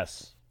dimension?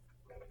 Yes.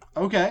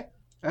 Okay,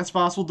 that's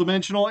possible.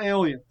 Dimensional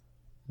alien.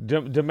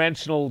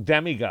 Dimensional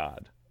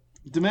demigod.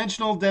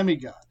 Dimensional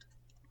demigod.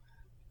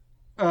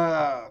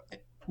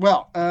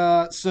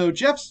 So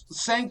Jeff's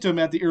sanctum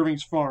at the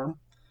Irving's farm.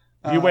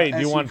 Do you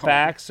want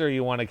facts or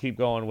you want to keep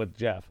going with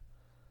Jeff?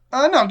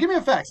 No, give me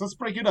a facts. Let's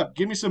break it up.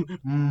 Give me some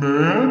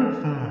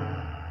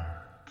Man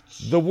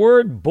The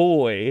word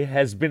boy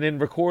has been in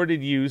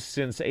recorded use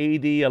since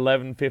AD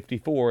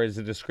 1154 as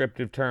a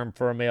descriptive term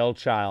for a male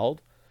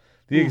child.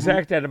 The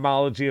exact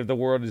etymology of the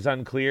word is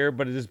unclear,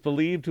 but it is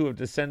believed to have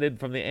descended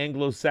from the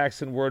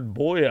Anglo-Saxon word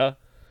boia,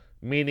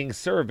 meaning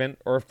servant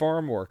or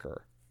farm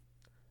worker.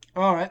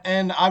 All right,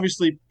 and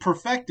obviously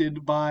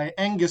perfected by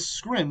Angus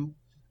Scrimm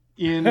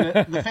in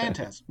the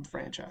Phantasm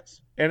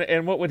franchise.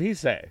 And what would he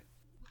say?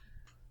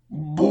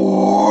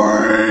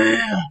 Boy!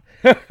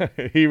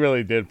 He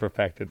really did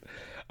perfect it.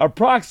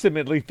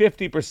 Approximately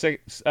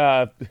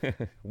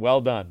 50%,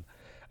 well done.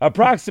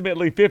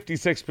 Approximately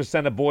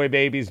 56% of boy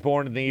babies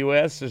born in the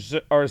U.S.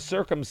 are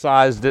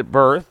circumcised at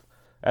birth.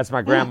 That's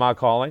my grandma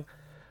calling.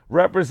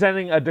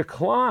 Representing a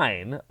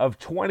decline of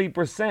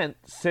 20%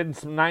 since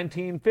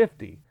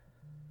 1950.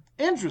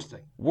 Interesting.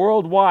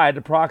 Worldwide,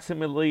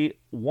 approximately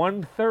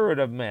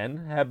 1/3 of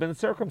men have been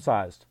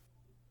circumcised.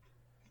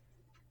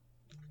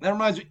 That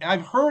reminds me,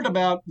 I've heard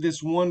about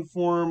this one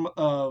form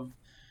of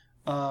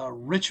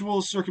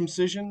ritual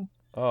circumcision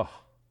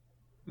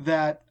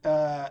that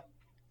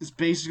is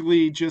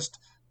basically just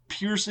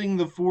piercing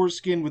the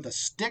foreskin with a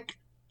stick.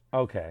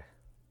 Okay.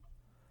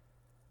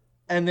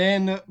 And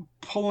then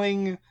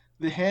pulling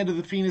the head of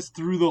the penis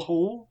through the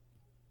hole.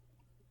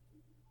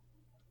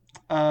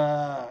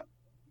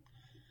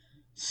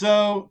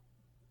 So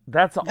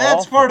that's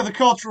part of the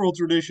cultural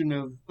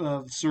tradition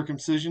of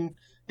circumcision.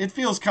 It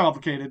feels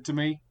complicated to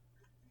me.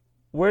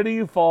 Where do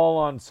you fall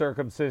on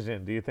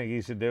circumcision? Do you think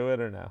he should do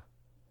it or no?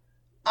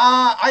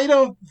 I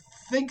don't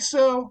think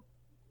so,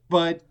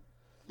 but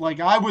like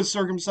I was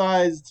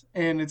circumcised,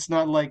 and it's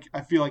not like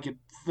I feel like it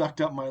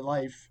fucked up my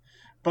life.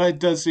 But it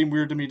does seem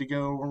weird to me to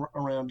go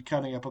around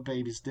cutting up a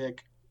baby's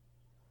dick.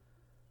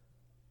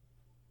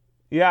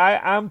 Yeah,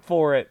 I'm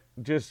for it.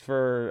 Just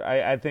for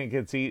I think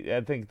I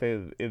think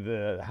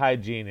the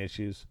hygiene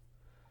issues.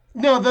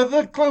 No,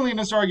 the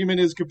cleanliness argument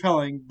is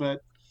compelling, but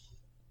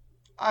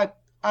I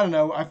I don't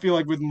know. I feel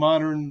like with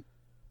modern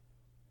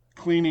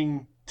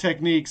cleaning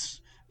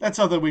techniques, that's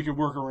something we could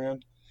work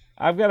around.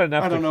 I've got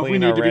enough I to don't know if we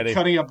clean need to be already.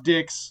 cutting up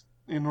dicks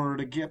in order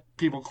to get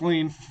people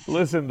clean.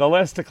 Listen, the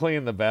less to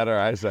clean, the better.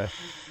 I say.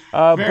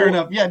 Fair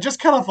enough. Yeah, just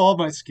cut off all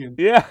my skin.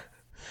 Yeah,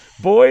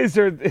 boys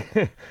are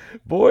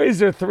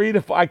boys are 3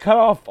 to 4. I cut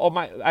off all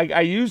my.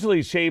 I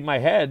usually shave my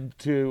head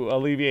to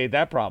alleviate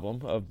that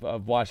problem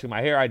of washing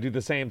my hair. I do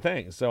the same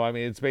thing. So I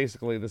mean, it's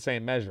basically the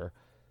same measure.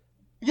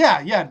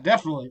 Yeah,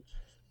 definitely.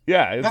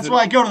 Yeah, That's why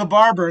I go to the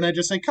barber and I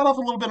just say, cut off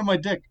a little bit of my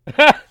dick.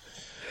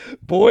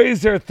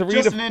 boys are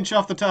Just an inch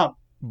off the top.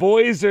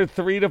 Boys are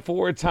 3 to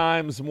 4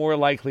 times more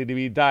likely to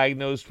be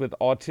diagnosed with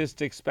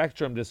autistic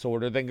spectrum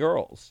disorder than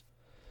girls.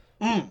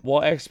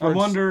 Well, I experts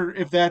wonder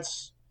if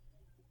that's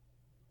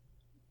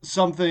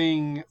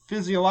something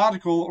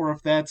physiological or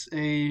if that's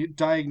a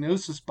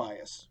diagnosis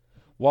bias.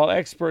 While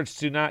experts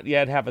do not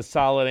yet have a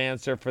solid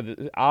answer for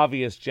the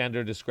obvious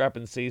gender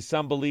discrepancy,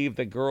 some believe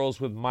that girls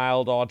with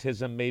mild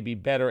autism may be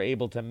better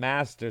able to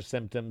mask their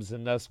symptoms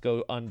and thus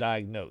go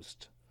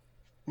undiagnosed.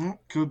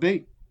 Could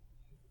be.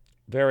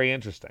 Very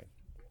interesting.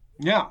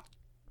 Yeah.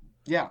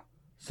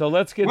 So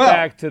let's get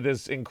back to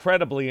this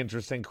incredibly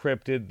interesting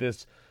cryptid,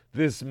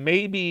 this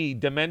maybe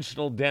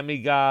dimensional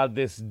demigod,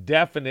 this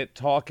definite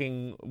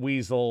talking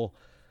weasel,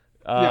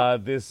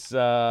 this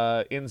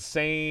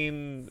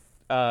insane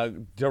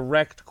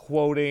direct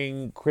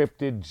quoting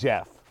cryptid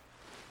Jeff.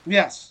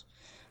 Yes.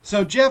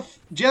 So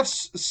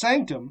Jeff's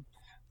sanctum,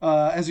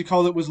 as he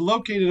called it, was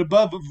located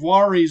above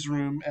Voiry's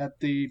room at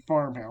the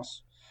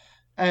farmhouse.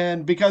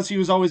 And because he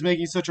was always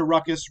making such a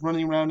ruckus,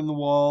 running around in the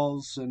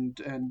walls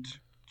and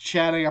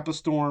chatting up a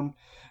storm,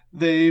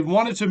 they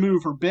wanted to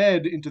move her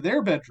bed into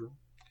their bedroom.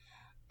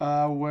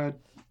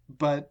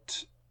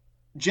 But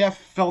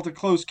Jeff felt a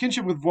close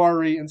kinship with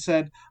Voiry and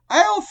said,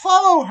 "I'll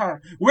follow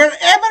her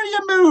wherever you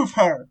move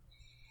her."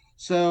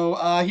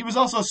 So he was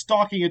also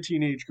stalking a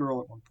teenage girl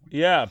at one point.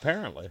 Yeah,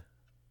 apparently.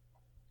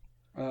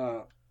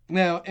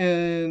 Now,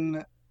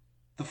 in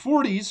the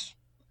 40s,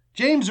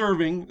 James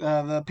Irving,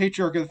 the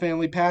patriarch of the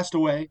family, passed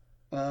away,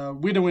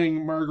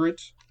 widowing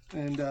Margaret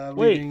and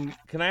leaving... Wait,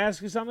 can I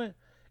ask you something?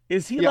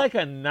 Is he like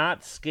a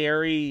not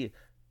scary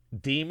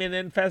demon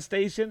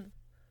infestation?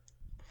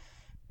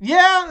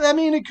 Yeah, I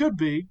mean, it could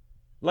be.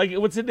 Like,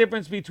 what's the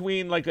difference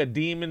between like a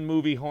demon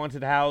movie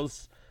haunted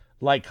house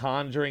like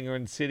Conjuring or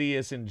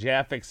Insidious and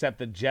Jeff, except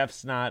that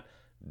Jeff's not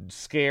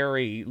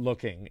scary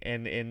looking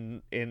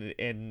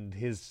and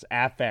his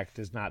affect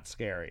is not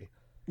scary?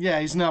 Yeah,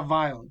 he's not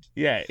violent.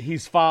 Yeah,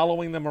 he's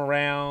following them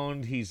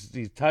around, he's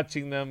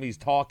touching them, he's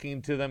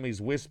talking to them, he's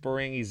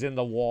whispering, he's in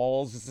the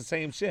walls. It's the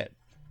same shit.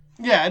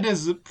 Yeah, it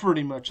is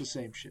pretty much the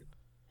same shit.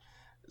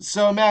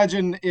 So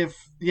imagine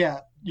if,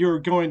 you're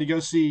going to go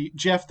see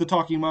Jeff the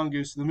Talking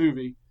Mongoose, the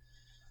movie.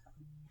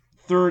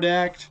 Third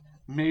act,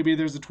 maybe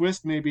there's a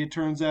twist, maybe it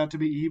turns out to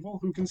be evil,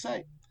 who can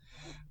say?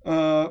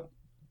 But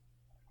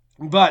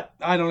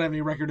I don't have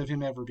any record of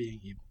him ever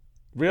being evil.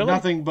 Really?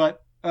 Nothing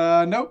but,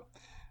 nope.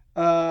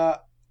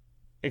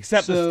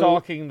 Except the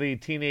stalking the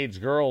teenage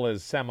girl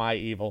is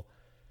semi-evil.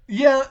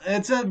 Yeah,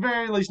 it's at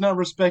very least not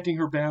respecting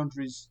her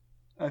boundaries,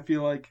 I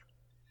feel like.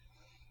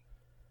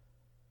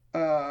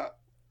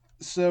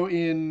 So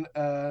in,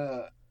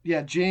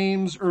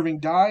 James Irving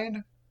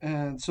died,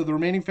 and so the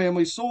remaining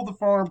family sold the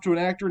farm to an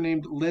actor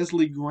named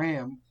Leslie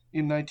Graham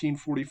in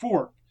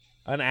 1944.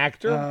 An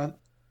actor?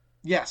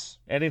 Yes.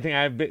 Anything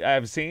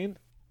I've seen?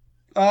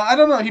 I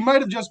don't know. He might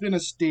have just been a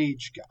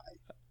stage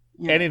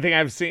guy. Anything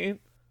I've seen?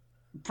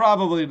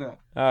 Probably not.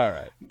 All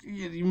right.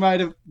 You might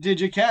have. Did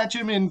you catch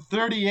him in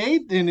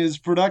 38 in his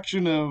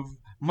production of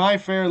My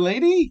Fair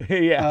Lady?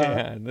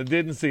 yeah. I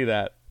didn't see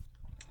that.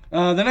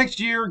 The next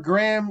year,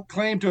 Graham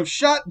claimed to have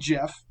shot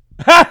Jeff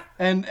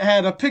and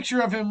had a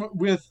picture of him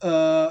with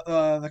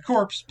the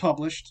corpse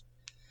published.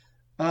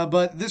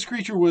 But this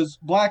creature was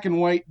black and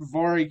white.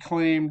 Voiry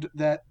claimed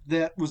that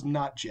was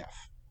not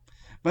Jeff.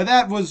 But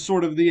that was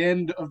sort of the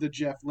end of the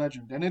Jeff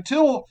legend. And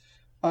until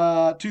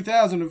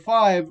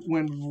 2005,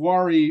 when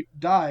Voiry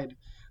died,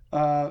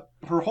 her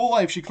whole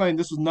life she claimed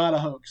this was not a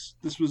hoax.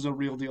 This was a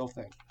real deal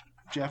thing.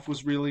 Jeff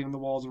was really in the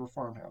walls of her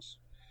farmhouse.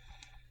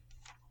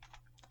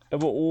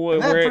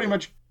 Pretty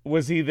much...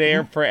 Was he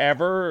there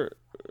forever?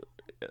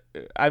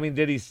 I mean,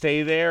 did he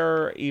stay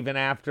there even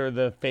after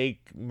the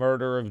fake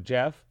murder of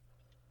Jeff?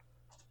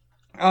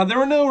 There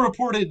were no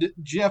reported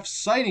Jeff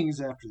sightings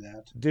after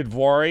that. Did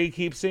Voiry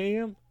keep seeing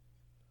him?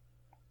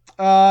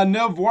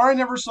 No, Voiry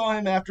never saw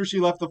him after she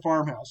left the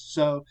farmhouse.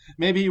 So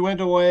maybe he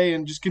went away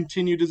and just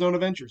continued his own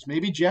adventures.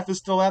 Maybe Jeff is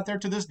still out there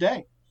to this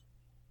day.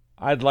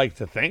 I'd like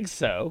to think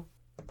so.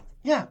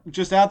 Yeah,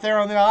 just out there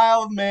on the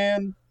Isle of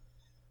Man.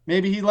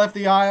 Maybe he left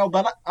the Isle,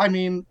 but I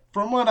mean,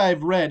 from what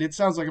I've read, it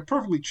sounds like a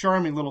perfectly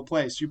charming little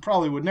place. You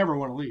probably would never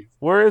want to leave.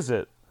 Where is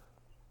it?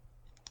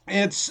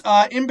 It's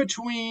in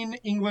between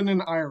England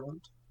and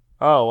Ireland.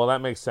 Oh, well,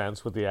 that makes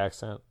sense with the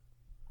accent.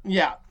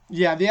 Yeah.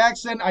 The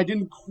accent,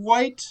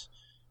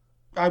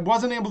 I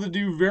wasn't able to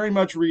do very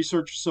much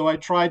research, so I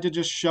tried to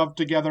just shove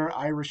together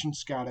Irish and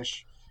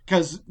Scottish.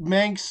 Because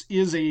Manx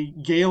is a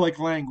Gaelic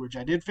language.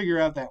 I did figure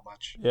out that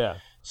much. Yeah.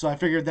 So I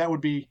figured that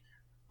would be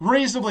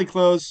reasonably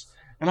close.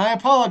 And I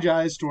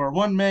apologize to our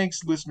one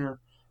Manx listener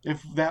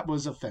if that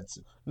was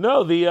offensive.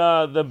 No,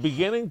 the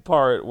beginning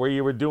part where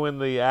you were doing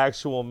the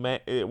actual,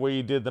 where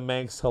you did the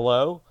Manx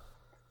hello.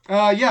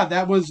 Yeah,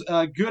 that was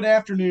good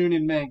afternoon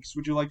in Manx.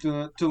 Would you like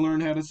to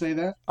learn how to say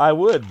that? I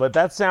would, but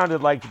that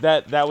sounded like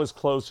that was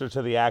closer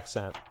to the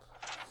accent.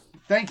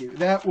 Thank you.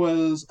 That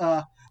was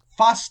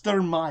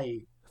Fastyr Mai.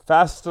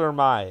 Fastyr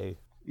Mai.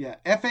 Yeah,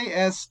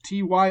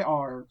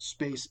 Fastyr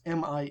space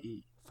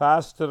MIE.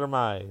 Fastyr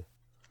Mai.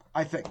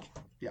 I think.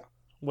 Yeah.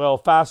 Well,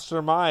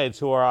 Fastyr Mai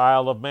to our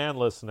Isle of Man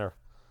listener.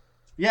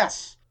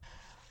 Yes.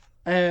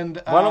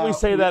 And why don't we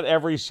say that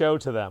every show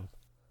to them?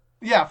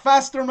 Yeah,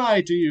 Fastyr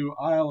Mai to you,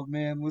 Isle of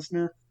Man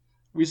listener.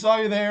 We saw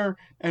you there,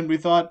 and we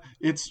thought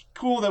it's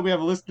cool that we have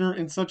a listener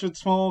in such a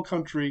small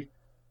country,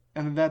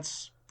 and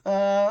that's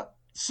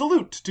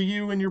salute to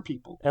you and your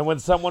people. And when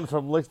someone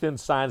from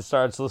Liechtenstein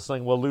starts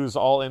listening, we'll lose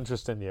all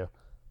interest in you.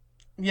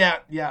 Yeah.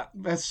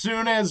 As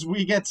soon as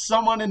we get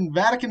someone in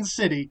Vatican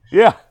City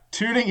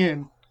tuning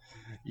in,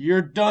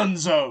 you're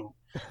donezo.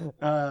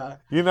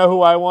 You know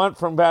who I want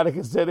from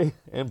Vatican City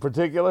in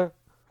particular?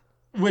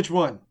 Which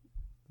one?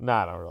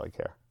 Nah, I don't really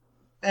care.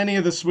 Any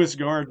of the Swiss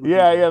Guard.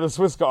 Yeah, the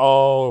Swiss Guard.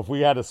 Oh, if we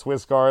had a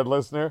Swiss Guard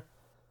listener.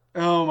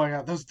 Oh my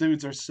God, those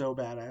dudes are so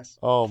badass.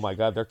 Oh my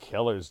God, they're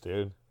killers,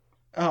 dude.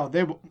 Oh,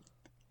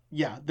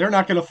 they're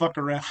not going to fuck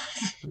around.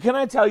 Can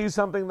I tell you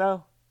something,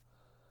 though?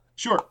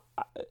 Sure.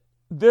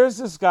 There's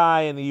this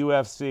guy in the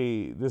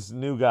UFC, this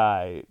new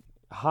guy,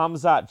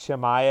 Hamzat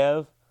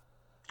Chimaev.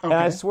 Okay. And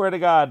I swear to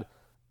God,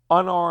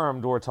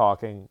 unarmed we're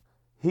talking,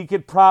 he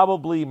could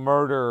probably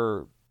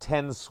murder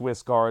 10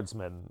 Swiss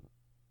guardsmen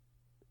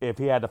if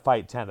he had to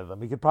fight 10 of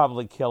them. He could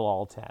probably kill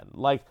all 10.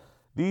 Like,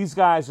 these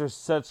guys are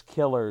such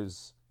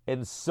killers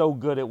and so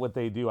good at what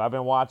they do. I've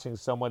been watching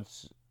so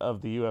much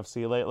of the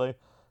UFC lately.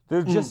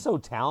 They're just so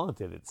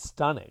talented. It's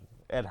stunning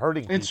at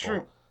hurting people. It's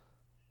true.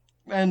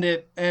 And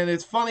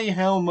it's funny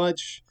how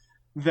much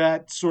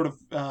that sort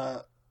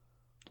of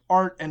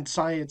art and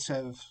science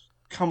have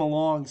come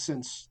along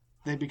since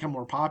they become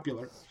more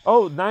popular.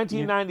 Oh,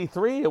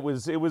 1993. It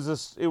was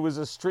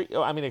a street.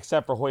 I mean,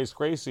 except for Royce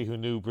Gracie, who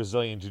knew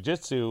Brazilian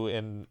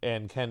Jiu-Jitsu,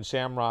 and Ken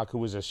Shamrock, who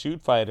was a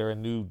shoot fighter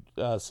and knew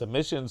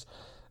submissions.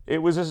 It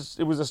was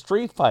a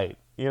street fight,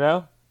 you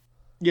know.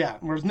 Yeah,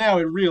 whereas now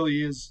it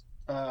really is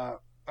a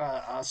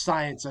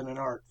science and an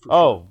art.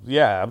 Oh,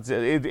 yeah,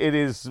 it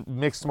is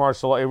mixed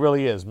martial. It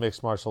really is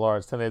mixed martial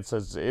arts, and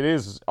it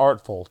is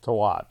artful to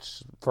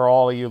watch for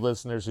all of you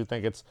listeners who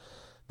think it's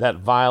that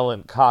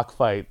violent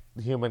cockfight,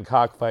 human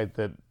cockfight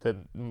that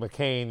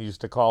McCain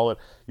used to call it.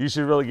 You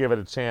should really give it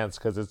a chance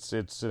because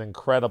it's an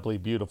incredibly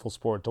beautiful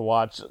sport to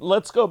watch.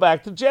 Let's go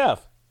back to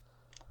Jeff.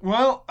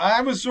 Well,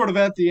 I was sort of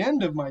at the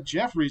end of my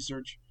Jeff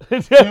research,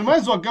 so we might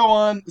as well go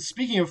on.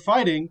 Speaking of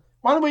fighting,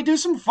 why don't we do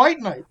some fight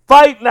night?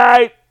 Fight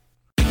night!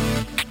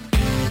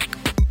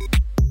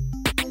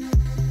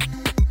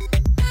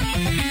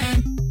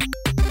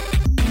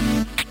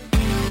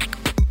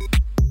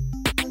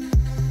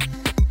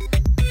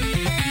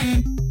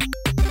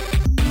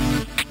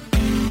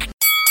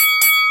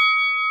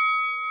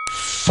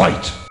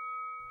 Fight!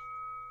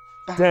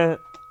 Dun,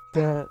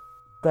 dun,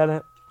 dun,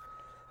 dun.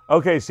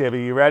 Okay,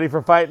 Shibby, you ready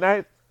for fight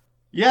night?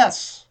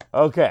 Yes.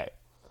 Okay.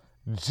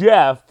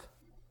 Jeff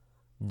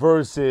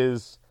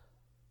versus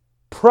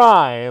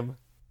prime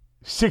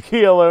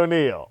Shaquille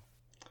O'Neal.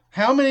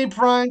 How many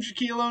prime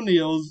Shaquille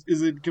O'Neals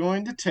is it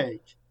going to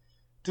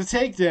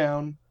take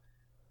down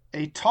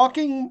a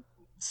talking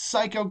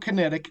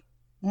psychokinetic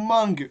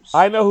mongoose?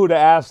 I know who to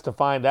ask to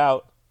find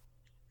out.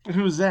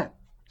 Who's that?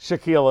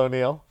 Shaquille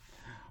O'Neal.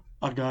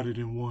 I got it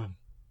in one.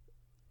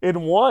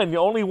 In one?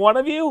 Only one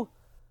of you?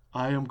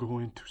 I am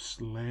going to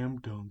slam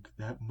dunk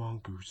that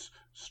mongoose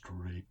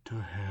straight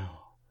to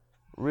hell.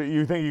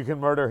 You think you can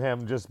murder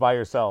him just by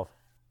yourself?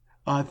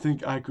 I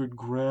think I could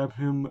grab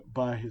him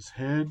by his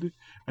head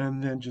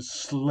and then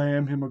just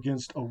slam him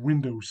against a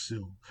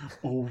windowsill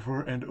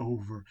over and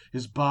over,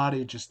 his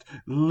body just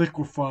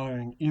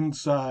liquefying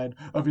inside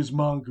of his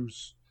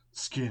mongoose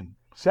skin.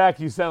 Shaq,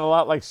 you sound a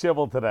lot like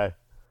Shibble today.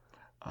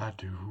 I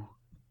do.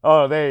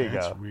 Oh, there you go.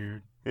 That's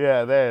weird.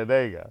 Yeah,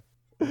 there you go.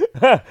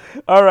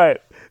 All right.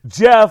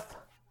 Jeff,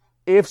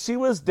 if she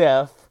was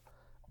deaf,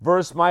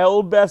 versus my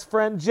old best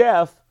friend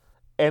Jeff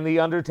and The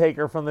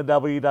Undertaker from the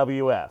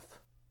WWF.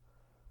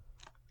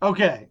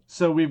 Okay,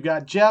 so we've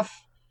got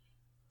Jeff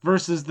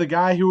versus the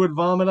guy who would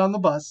vomit on the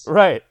bus.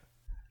 Right.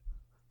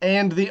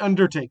 And The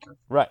Undertaker.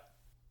 Right.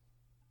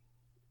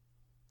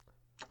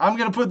 I'm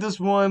going to put this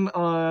one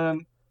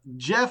on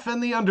Jeff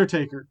and The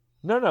Undertaker.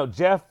 No,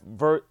 Jeff,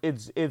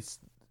 it's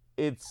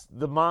it's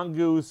the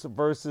mongoose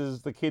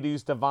versus the kid who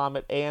used to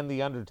vomit and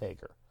the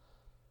Undertaker.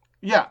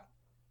 Yeah.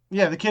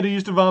 Yeah, the kid who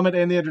used to vomit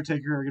and the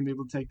Undertaker are going to be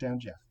able to take down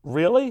Jeff.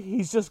 Really?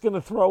 He's just going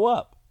to throw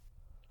up.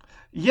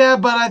 Yeah,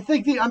 but I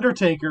think the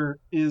Undertaker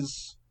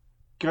is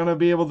going to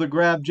be able to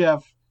grab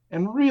Jeff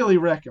and really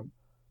wreck him.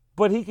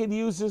 But he can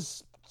use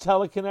his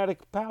telekinetic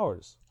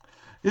powers.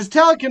 His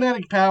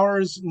telekinetic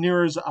powers,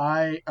 near as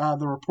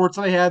the reports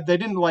that I had, they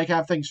didn't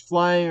have things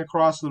flying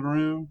across the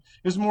room.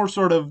 It was more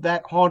sort of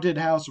that haunted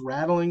house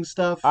rattling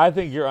stuff. I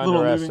think you're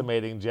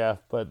underestimating Jeff,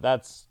 but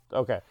that's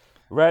okay.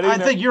 Ready? I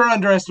think you're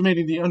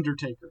underestimating the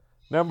Undertaker.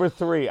 Number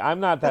 3. I'm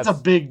not that. That's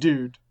a big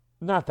dude.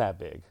 Not that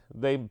big.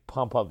 They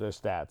pump up their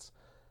stats.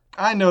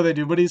 I know they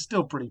do, but he's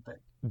still pretty big.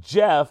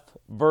 Jeff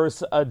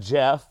versus a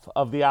Jeff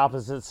of the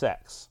opposite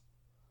sex.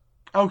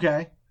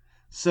 Okay.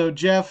 So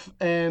Jeff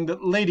and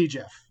Lady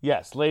Jeff.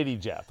 Yes, Lady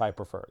Jeff, I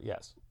prefer.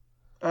 Yes.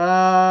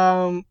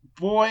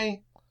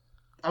 Boy,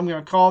 I'm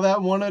going to call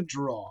that one a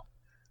draw.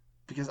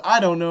 Because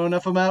I don't know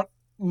enough about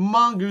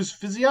mongoose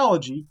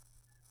physiology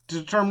to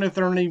determine if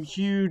there are any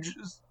huge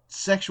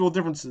sexual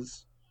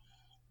differences.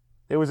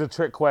 It was a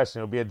trick question.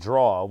 It would be a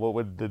draw. What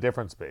would the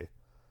difference be?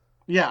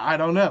 Yeah, I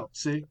don't know.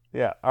 See?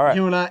 Yeah, all right.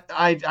 You and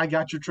I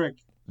got your trick.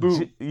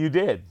 Boom. You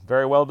did.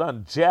 Very well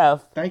done.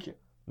 Jeff. Thank you.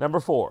 Number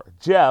 4.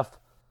 Jeff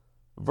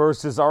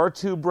versus our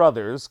 2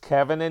 brothers,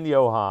 Kevin and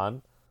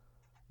Johan,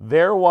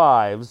 their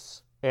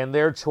wives, and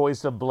their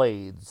choice of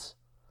blades.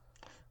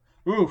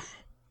 Oof.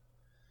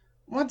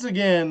 Once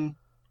again,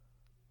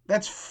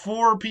 that's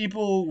 4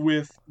 people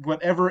with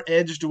whatever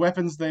edged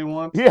weapons they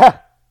want. Yeah.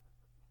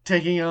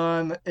 Taking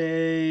on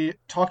a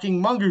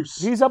talking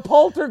mongoose. He's a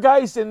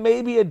poltergeist and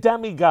maybe a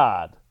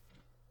demigod.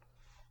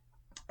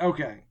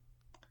 Okay.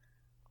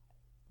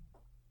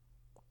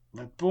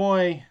 But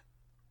boy...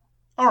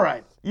 All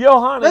right.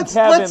 Johan and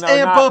Kevin let's are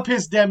amp not, up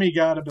his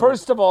demigod ability.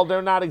 First of all,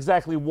 they're not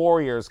exactly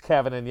warriors,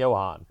 Kevin and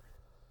Johan.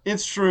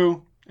 It's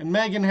true. And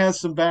Megan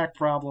has some back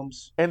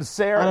problems. And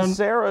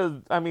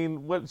Sarah, I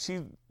mean, what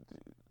she...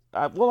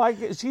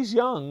 she's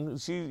young.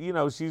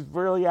 She's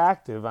really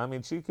active. I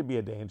mean, she could be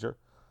a danger.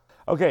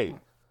 Okay,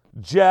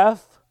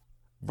 Jeff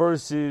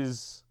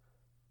versus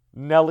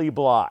Nellie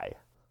Bly.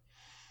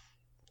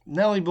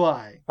 Nellie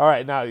Bly. All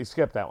right, now you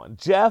skip that one.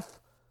 Jeff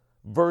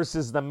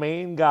versus the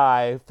main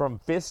guy from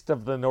Fist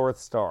of the North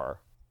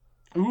Star.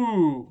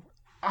 Ooh.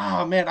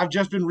 Oh, man, I've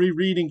just been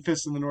rereading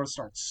Fist of the North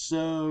Star. It's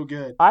so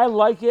good. I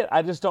like it.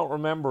 I just don't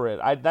remember it.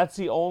 That's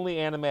the only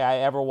anime I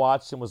ever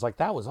watched and was like,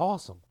 that was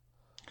awesome.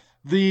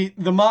 The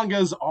manga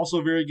is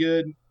also very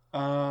good.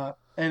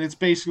 And it's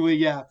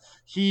basically,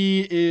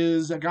 he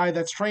is a guy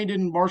that's trained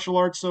in martial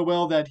arts so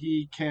well that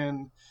he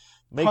can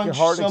make punch your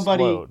heart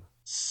somebody explode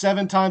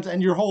 7 times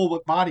and your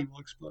whole body will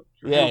explode.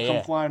 He'll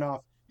come flying off.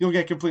 You'll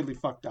get completely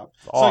fucked up.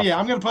 Awesome. So,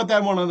 I'm going to put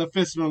that one on the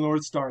Fist of the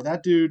North Star.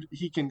 That dude,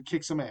 he can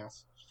kick some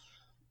ass.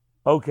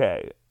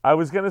 Okay. I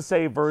was going to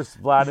say versus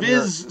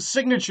Vladimir. Viz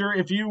Signature,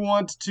 if you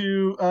want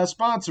to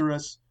sponsor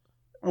us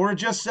or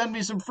just send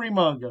me some free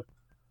manga,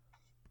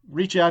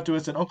 reach out to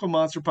us at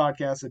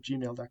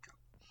unclemonsterpodcast@gmail.com.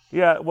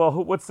 Yeah, well,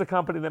 what's the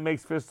company that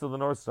makes Fist of the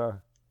North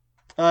Star?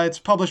 It's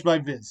published by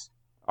Viz.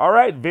 All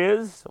right,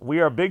 Viz. We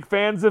are big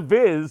fans of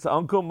Viz.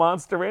 Uncle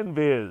Monster and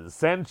Viz.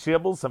 Send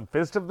Shibble some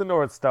Fist of the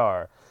North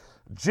Star.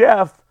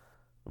 Jeff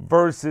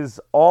versus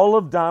all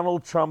of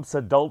Donald Trump's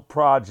adult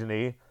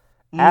progeny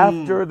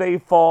after they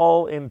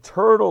fall in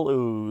turtle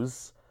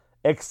ooze,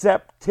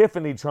 except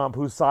Tiffany Trump,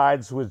 who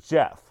sides with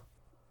Jeff.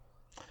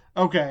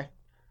 Okay.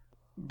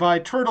 By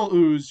turtle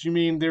ooze, you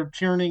mean they're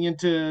turning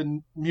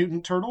into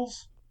mutant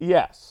turtles?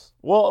 Yes.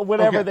 Well,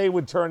 whatever they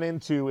would turn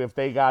into if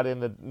they got in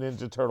the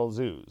Ninja Turtles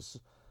ooze.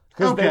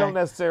 Because they don't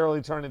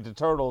necessarily turn into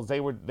turtles. They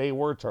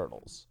were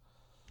turtles.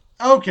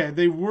 Okay,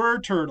 they were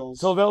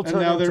turtles. So they'll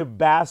turn into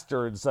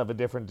bastards of a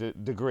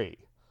different degree.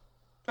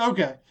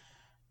 Okay.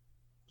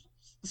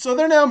 So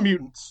they're now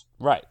mutants.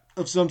 Right.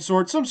 Of some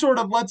sort. Some sort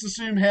of, let's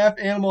assume, half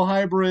animal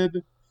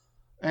hybrid.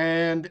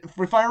 And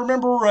if I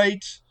remember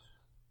right,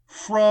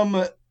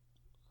 from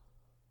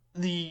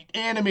the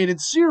animated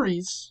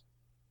series,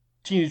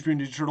 Teenage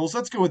Mutant Ninja Turtles,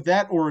 let's go with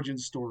that origin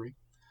story.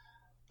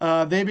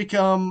 They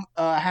become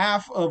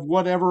half of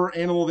whatever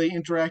animal they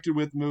interacted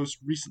with most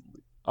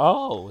recently.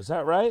 Oh, is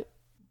that right?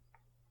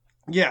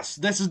 Yes,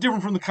 this is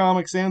different from the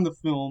comics and the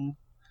film.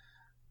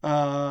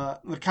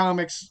 The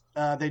comics,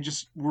 they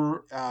just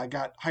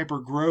got hyper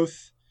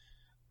growth.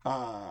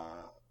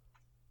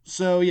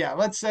 So yeah,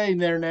 let's say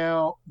they're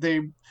now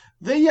they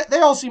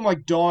all seem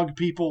like dog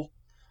people.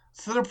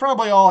 So they're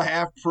probably all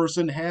half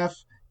person, half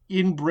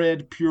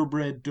inbred,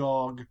 purebred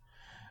dog.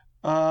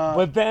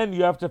 But then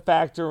you have to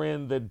factor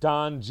in that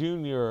Don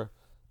Jr.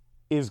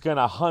 is going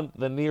to hunt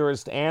the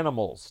nearest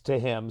animals to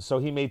him, so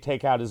he may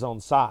take out his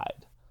own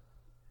side.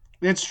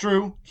 It's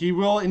true. He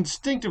will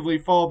instinctively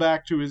fall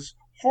back to his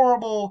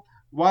horrible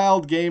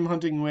wild game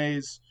hunting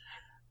ways.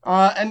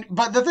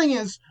 But the thing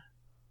is,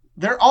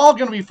 they're all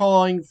going to be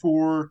falling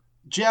for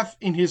Jeff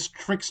in his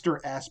trickster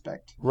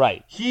aspect.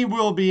 Right. He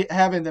will be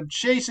having them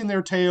chasing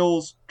their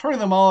tails, turning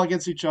them all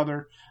against each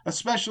other,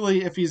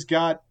 especially if he's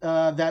got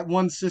that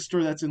one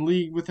sister that's in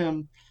league with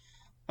him.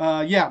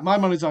 Yeah, my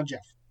money's on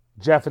Jeff.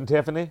 Jeff and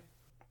Tiffany?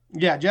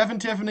 Yeah, Jeff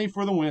and Tiffany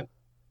for the win.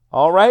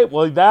 All right.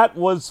 Well, that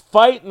was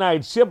Fight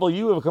Night. Shibble,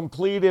 you have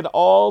completed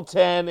all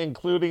 10,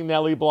 including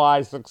Nellie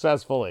Bly,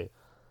 successfully.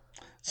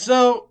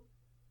 So,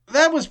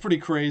 that was pretty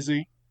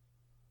crazy.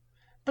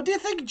 But do you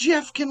think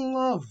Jeff can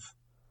love?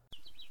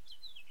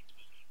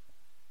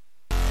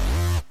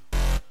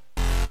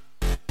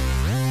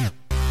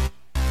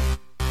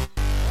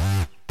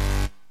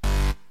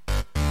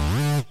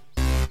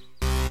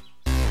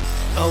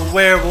 A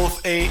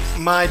werewolf ate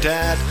my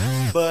dad,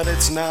 but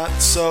it's not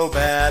so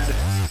bad.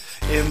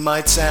 It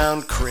might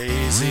sound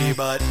crazy,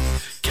 but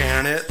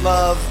can it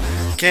love?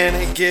 Can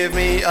it give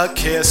me a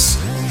kiss?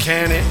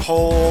 Can it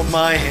hold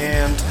my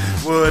hand?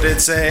 Would it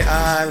say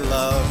I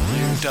love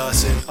you?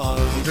 Does it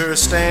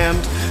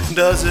understand?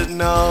 Does it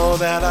know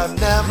that I've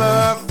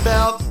never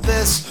felt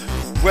this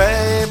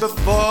way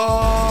before?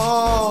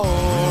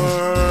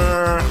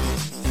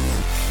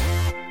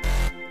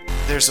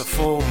 There's a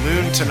full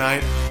moon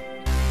tonight.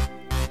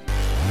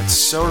 It's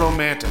so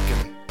romantic,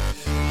 and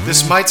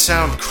this might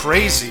sound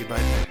crazy,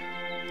 but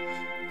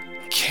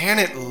can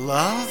it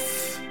love?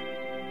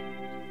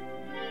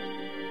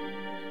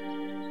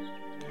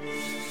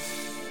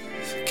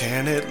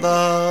 Can it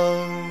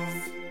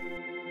love?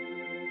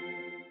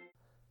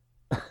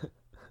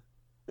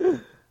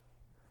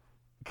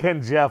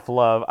 Can Jeff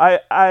love? I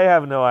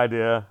have no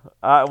idea.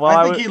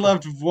 I think he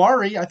loved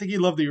Vwari. I think he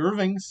loved the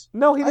Irvings.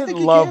 No, he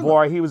didn't love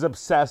Vwari. He was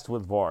obsessed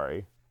with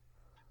Vwari.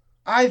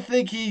 I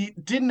think he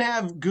didn't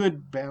have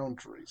good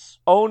boundaries.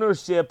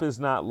 Ownership is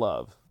not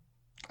love.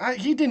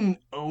 He didn't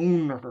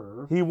own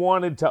her. He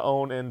wanted to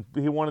own and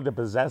he wanted to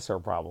possess her,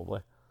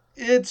 probably.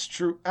 It's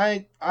true.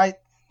 I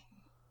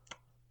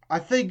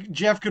think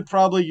Jeff could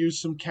probably use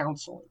some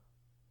counseling.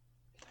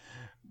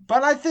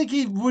 But I think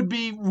he would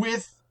be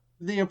with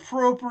the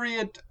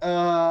appropriate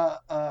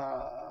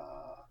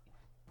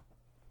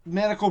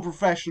medical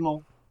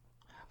professional.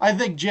 I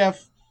think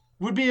Jeff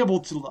would be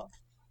able to love.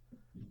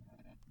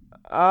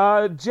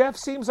 Jeff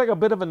seems like a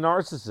bit of a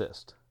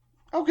narcissist.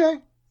 Okay.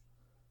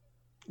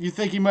 You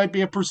think he might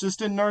be a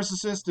persistent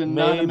narcissist and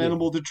not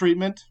amenable to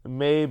treatment?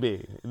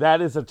 Maybe.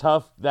 That is a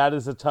tough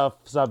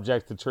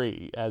subject to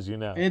treat, as you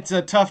know. It's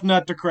a tough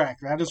nut to crack.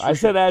 That is for I sure.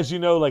 said, as you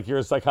know, like you're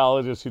a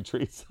psychologist who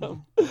treats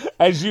them.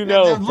 As you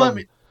know,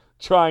 from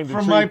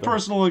my them.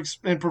 personal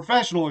and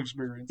professional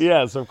experience.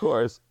 Yes, of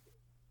course.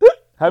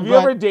 Have you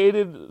ever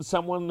dated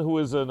someone who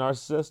is a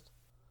narcissist?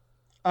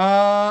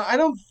 I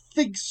don't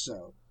think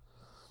so.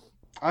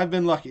 I've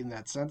been lucky in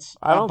that sense.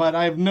 But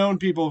I've known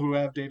people who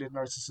have dated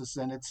narcissists,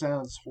 and it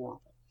sounds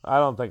horrible. I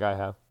don't think I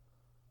have.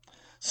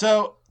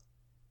 So,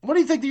 what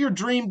do you think that your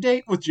dream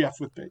date with Jeff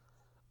would be?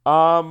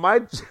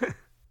 It's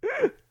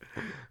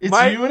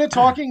you and a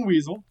talking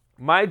weasel.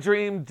 My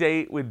dream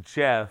date with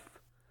Jeff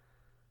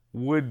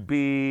would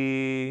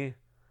be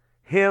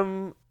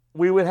him.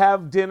 We would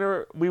have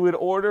dinner. We would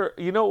order.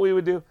 You know what we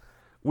would do?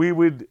 We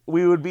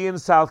would be in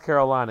South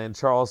Carolina, in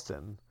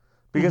Charleston.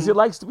 Because he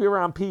likes to be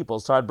around people,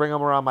 so I'd bring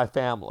him around my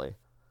family.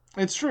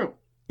 It's true.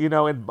 You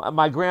know, and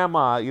my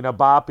grandma,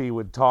 Boppy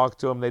would talk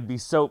to him. They'd be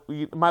so...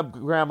 My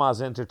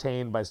grandma's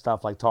entertained by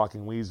stuff like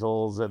talking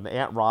weasels, and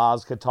Aunt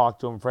Roz could talk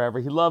to him forever.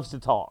 He loves to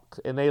talk,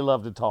 and they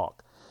love to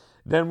talk.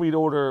 Then we'd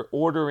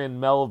order in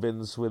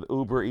Melvin's with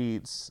Uber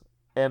Eats,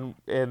 and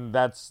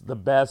that's the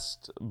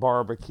best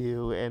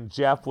barbecue, and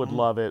Jeff would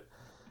love it.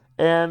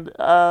 And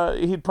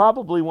he'd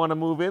probably want to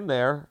move in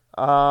there.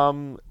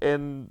 And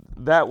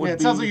that would be...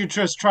 it sounds like you're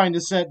just trying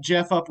to set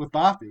Jeff up with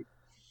Boppy.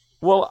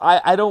 Well,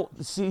 I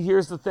don't... See,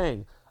 here's the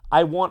thing.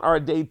 I want our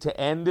date to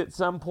end at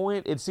some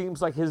point. It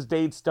seems like his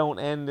dates don't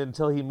end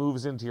until he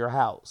moves into your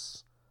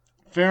house.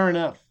 Fair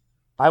enough.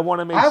 I want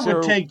to make sure... I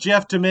would take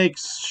Jeff to make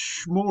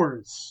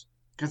s'mores,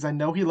 because I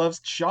know he loves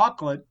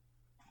chocolate.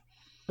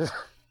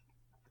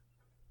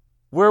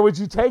 Where would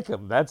you take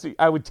him?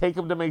 I would take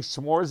him to make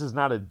s'mores is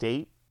not a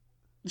date?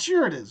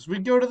 Sure it is.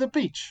 We'd go to the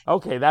beach.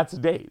 Okay, that's a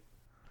date.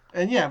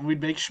 And yeah, we'd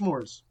make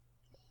s'mores.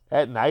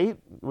 At night?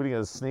 What, are you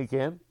going to sneak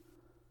in?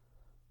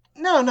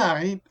 No.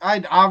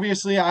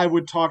 I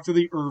would talk to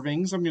the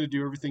Irvings. I'm going to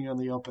do everything on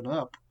the up and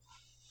up.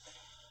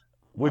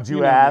 Would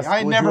you ask?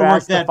 I never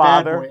worked that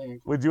bad boy.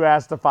 Would you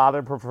ask the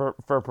father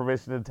for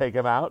permission to take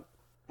him out?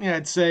 Yeah,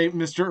 I'd say,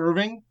 Mr.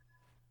 Irving,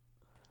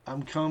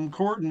 I'm come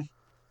courting.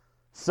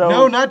 So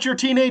no, not your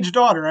teenage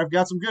daughter. I've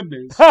got some good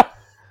news.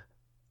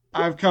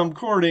 I've come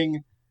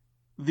courting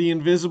the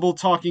invisible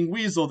talking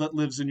weasel that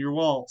lives in your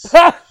walls.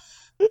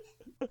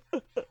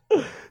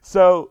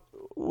 So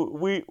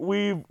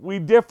we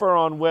differ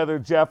on whether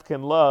Jeff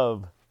can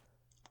love,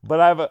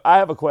 but I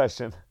have a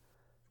question.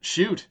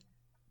 Shoot.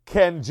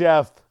 Can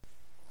Jeff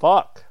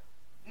fuck?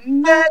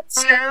 That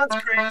sounds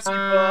crazy,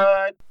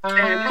 but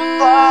can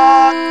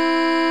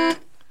it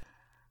fuck?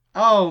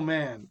 Oh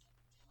man,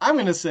 I'm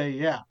gonna say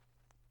yeah.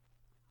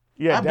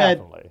 Yeah,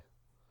 definitely.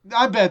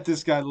 I bet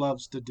this guy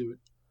loves to do it.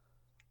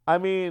 I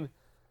mean,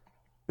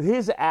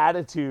 his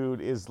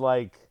attitude is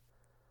like,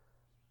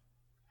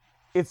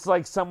 it's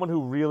like someone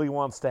who really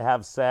wants to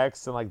have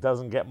sex and like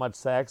doesn't get much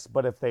sex,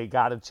 but if they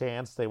got a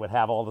chance, they would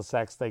have all the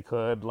sex they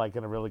could, like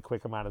in a really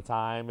quick amount of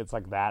time. It's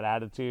like that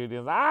attitude.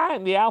 Is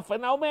I'm the alpha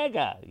and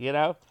omega, you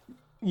know?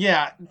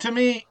 Yeah, to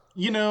me,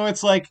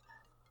 it's like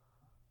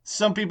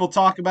some people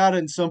talk about it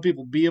and some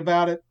people be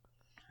about it.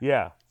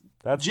 Yeah,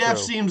 that's Jeff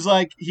true. seems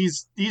like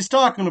he's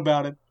talking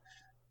about it.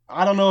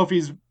 I don't know if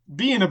he's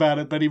being about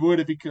it, but he would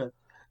if he could.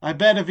 I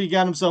bet if he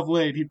got himself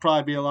laid, he'd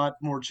probably be a lot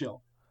more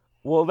chill.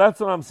 Well, that's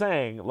what I'm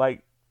saying.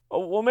 Like,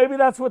 well, maybe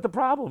that's what the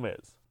problem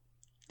is.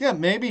 Yeah,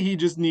 maybe he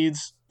just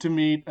needs to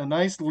meet a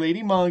nice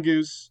lady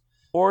mongoose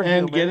Or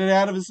and human. get it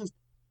out of his system.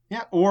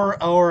 Yeah,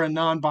 or a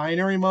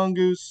non-binary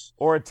mongoose.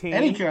 Or a teen.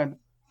 Any kind.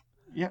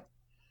 Yeah.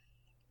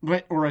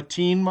 Wait, or a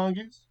teen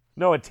mongoose?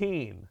 No, a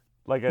teen.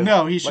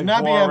 No, he should like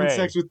not be having Poirot.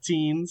 sex with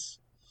teens.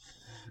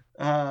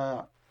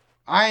 I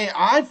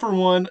for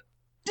one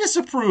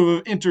disapprove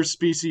of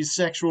interspecies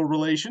sexual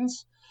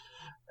relations.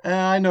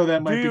 I know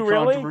that might Do be you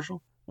really?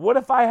 controversial. What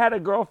if I had a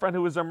girlfriend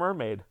who was a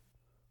mermaid?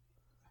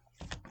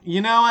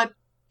 You know what?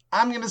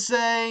 I'm going to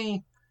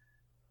say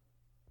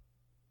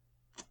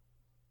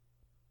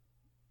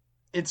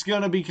it's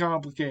going to be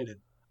complicated.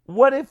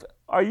 What if,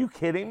 are you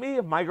kidding me?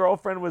 If my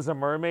girlfriend was a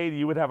mermaid,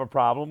 you would have a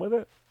problem with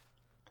it?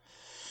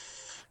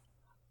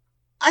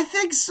 I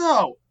think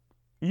so.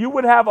 You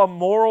would have a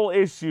moral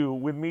issue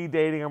with me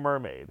dating a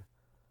mermaid.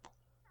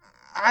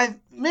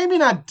 Maybe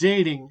not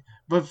dating,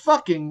 but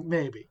fucking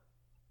maybe.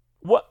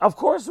 What? Of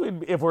course,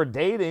 if we're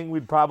dating,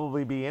 we'd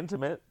probably be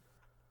intimate.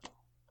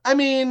 I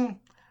mean,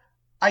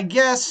 I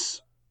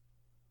guess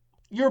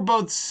you're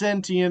both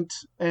sentient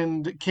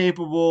and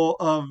capable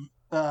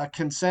of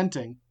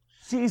consenting.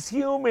 She's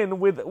human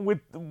with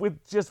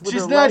just with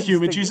She's her not legs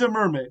human. toge- She's a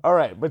mermaid. All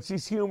right, but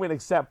she's human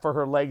except for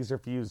her legs are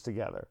fused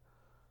together.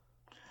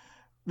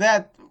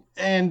 That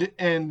and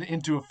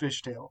into a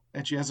fishtail,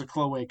 and she has a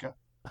cloaca.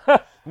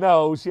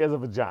 No, she has a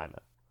vagina.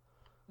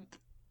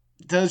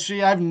 Does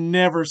she?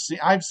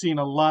 I've seen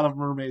a lot of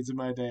mermaids in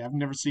my day. I've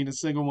never seen a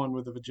single one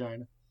with a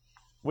vagina.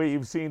 Wait,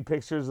 you've seen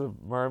pictures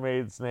of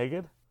mermaids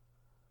naked?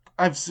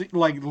 I've seen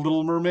like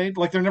Little Mermaid,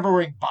 like they're never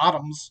wearing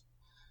bottoms.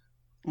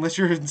 Unless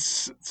you're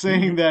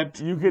saying that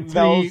You could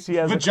tell she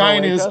has a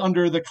vagina is cloaca?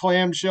 under the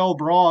clamshell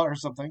bra or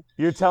something.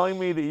 You're telling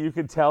me that you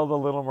could tell the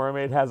Little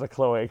Mermaid has a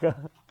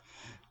cloaca?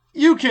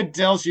 You can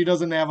tell she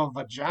doesn't have a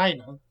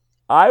vagina.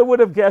 I would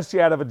have guessed she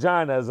had a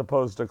vagina as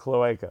opposed to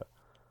cloaca.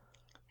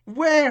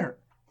 Where?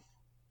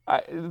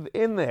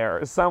 In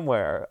there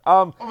somewhere.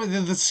 Oh,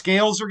 the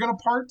scales are gonna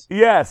part.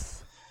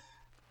 Yes.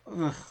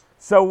 Ugh.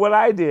 So what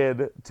I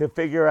did to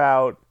figure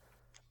out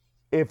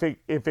if it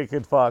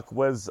could fuck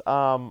was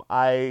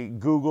I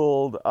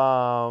googled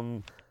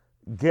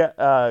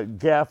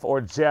Geff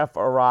or Jeff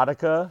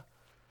erotica,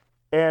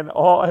 and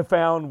all I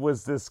found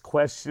was this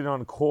question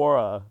on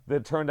Quora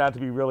that turned out to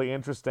be really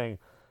interesting.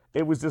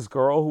 It was this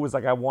girl who was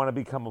like, I want to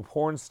become a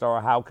porn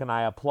star. How can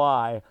I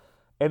apply?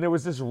 And there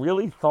was this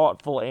really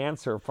thoughtful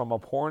answer from a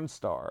porn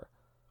star.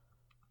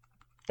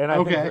 And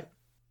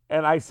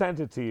I sent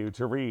it to you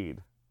to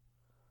read.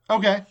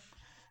 Okay.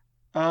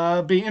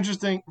 Be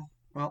interesting.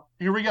 Well,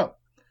 here we go.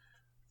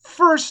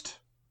 First,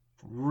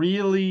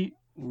 really,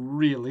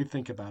 really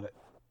think about it,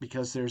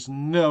 because there's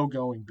no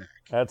going back.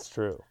 That's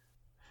true.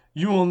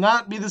 You will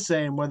not be the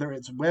same whether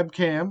it's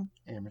webcam,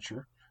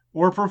 amateur,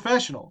 or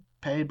professional,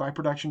 paid by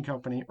production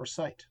company or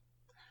site.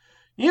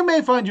 You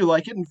may find you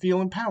like it and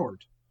feel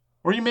empowered.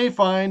 Or you may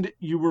find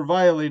you were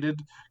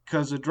violated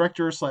because a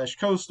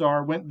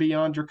director/co-star went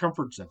beyond your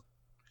comfort zone.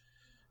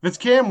 If it's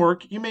cam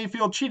work, you may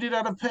feel cheated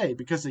out of pay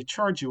because they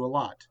charge you a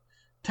lot.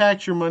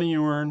 Tax your money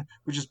you earn,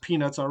 which is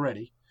peanuts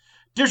already.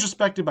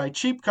 Disrespected by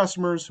cheap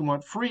customers who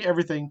want free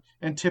everything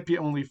and tip you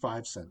only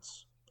 5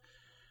 cents.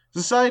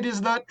 Society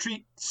does not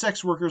treat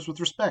sex workers with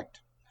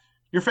respect.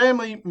 Your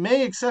family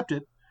may accept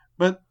it,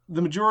 but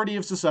the majority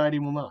of society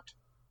will not.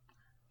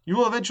 You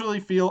will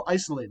eventually feel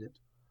isolated,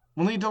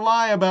 will need to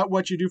lie about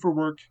what you do for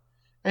work,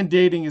 and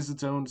dating is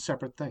its own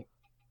separate thing.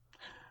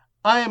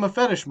 I am a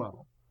fetish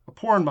model, a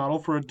porn model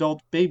for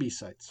adult baby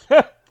sites.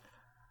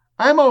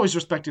 I am always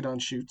respected on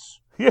shoots.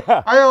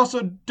 Yeah. I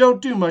also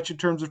don't do much in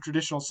terms of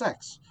traditional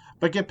sex,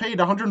 but get paid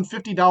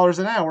 $150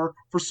 an hour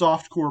for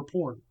softcore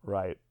porn.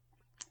 Right.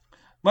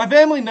 My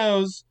family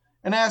knows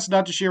and asks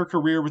not to share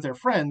career with their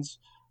friends,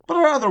 but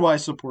are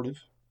otherwise supportive.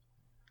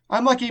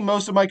 I'm lucky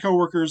most of my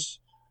coworkers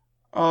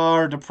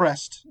are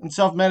depressed and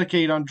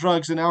self-medicate on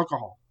drugs and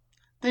alcohol.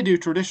 They do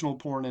traditional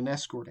porn and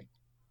escorting.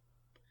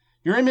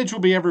 Your image will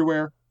be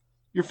everywhere.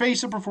 Your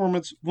face and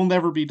performance will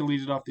never be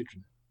deleted off the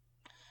internet.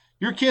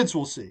 Your kids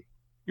will see.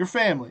 Your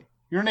family.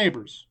 Your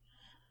neighbors.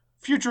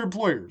 Future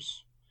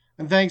employers.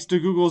 And thanks to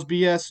Google's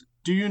BS,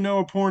 do you know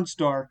a porn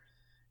star?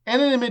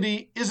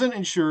 Anonymity isn't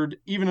insured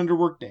even under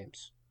work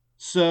names.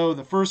 So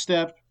the first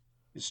step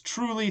is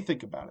truly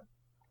think about it.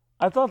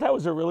 I thought that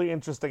was a really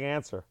interesting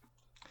answer.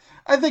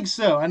 I think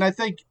so, and I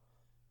think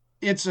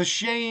it's a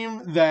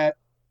shame that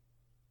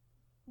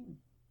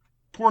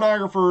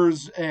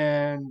pornographers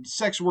and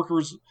sex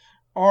workers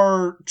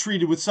are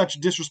treated with such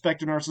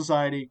disrespect in our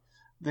society.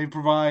 They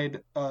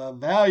provide a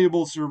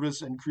valuable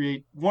service and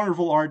create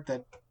wonderful art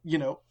that,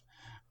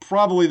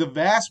 probably the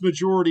vast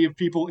majority of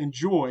people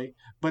enjoy,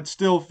 but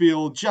still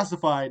feel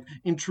justified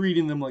in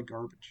treating them like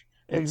garbage.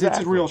 It's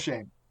a real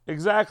shame.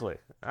 Exactly.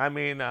 I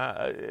mean,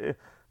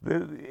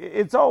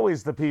 it's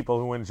always the people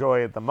who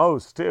enjoy it the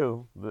most,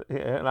 too.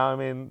 I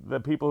mean,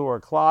 the people who are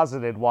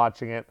closeted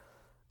watching it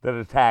that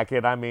attack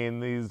it. I mean,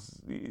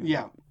 these...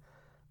 Yeah,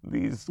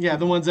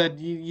 the ones that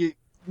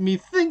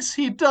methinks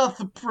he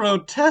doth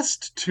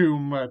protest too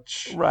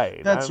much.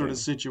 Right. That sort of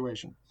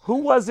situation. Who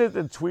was it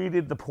that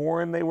tweeted the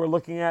porn they were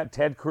looking at?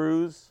 Ted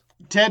Cruz?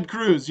 Ted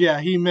Cruz, yeah.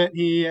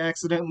 He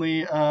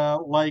accidentally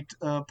liked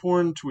a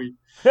porn tweet.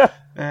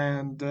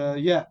 And,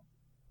 yeah.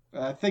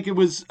 I think it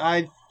was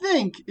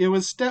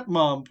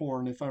stepmom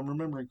porn, if I'm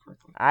remembering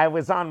correctly. I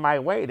was on my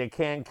way to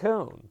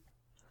Cancun.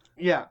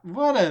 Yeah,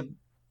 what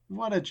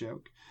a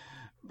joke.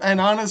 And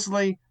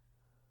honestly,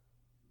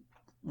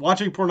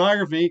 watching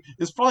pornography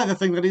is probably the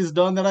thing that he's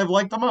done that I've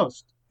liked the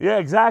most. Yeah,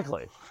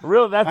 exactly.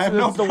 Really, that's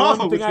the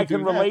one thing I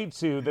can relate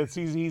to that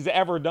he's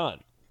ever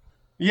done.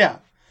 Yeah.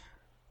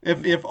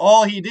 If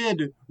all he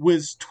did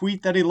was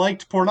tweet that he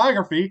liked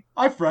pornography,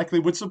 I frankly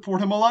would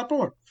support him a lot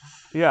more.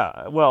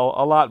 Yeah, well,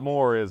 a lot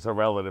more is a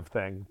relative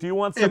thing. Do you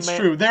want some? It's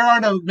true. There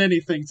are many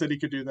things that he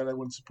could do that I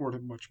wouldn't support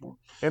him much more.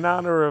 In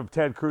honor of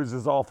Ted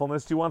Cruz's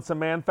awfulness, do you want some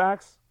man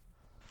facts?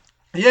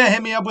 Yeah,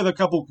 hit me up with a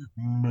couple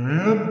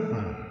Man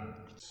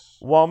facts.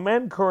 While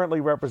men currently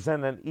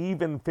represent an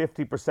even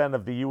 50%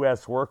 of the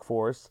U.S.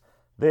 workforce,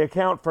 they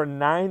account for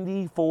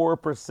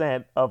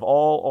 94% of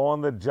all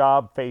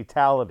on-the-job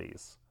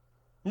fatalities.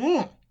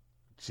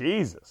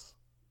 Jesus.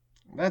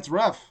 That's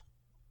rough.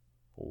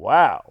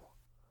 Wow.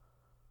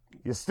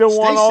 You still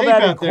want all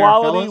that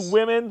equality,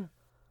 women?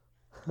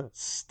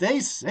 Stay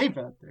safe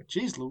out there.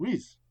 Jeez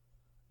Louise.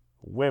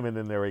 Women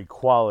and their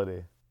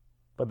equality.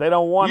 But they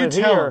don't want it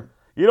here. Them.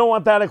 You don't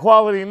want that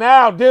equality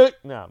now, dude.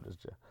 No, I'm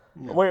just joking.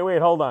 No.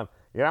 Wait, hold on.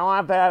 You don't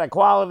want that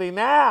equality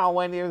now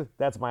when you...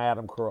 That's my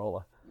Adam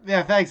Carolla.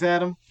 Yeah, thanks,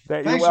 Adam.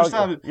 Thanks for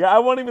stopping. Yeah, I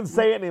won't even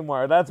say it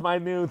anymore. That's my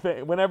new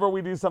thing. Whenever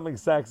we do something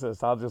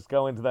sexist, I'll just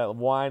go into that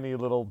whiny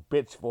little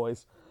bitch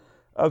voice.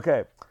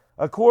 Okay.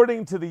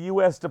 According to the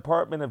U.S.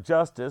 Department of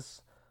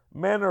Justice,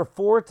 men are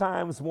 4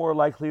 times more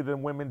likely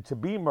than women to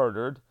be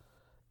murdered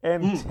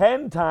and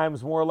 10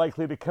 times more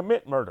likely to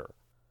commit murder.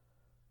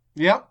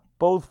 Yep.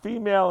 Both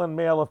female and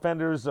male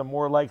offenders are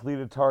more likely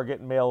to target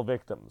male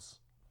victims.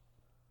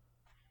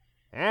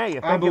 Yeah,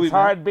 you think it's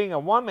hard being a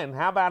woman?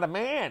 How about a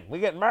man? We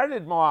get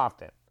murdered more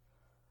often.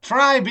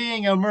 Try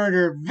being a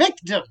murder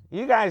victim.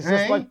 You guys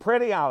just look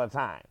pretty all the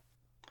time.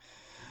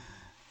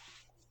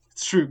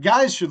 It's true.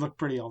 Guys should look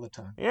pretty all the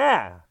time.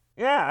 Yeah,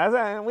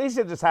 we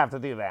should just have to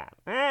do that.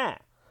 Yeah.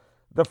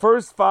 The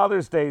first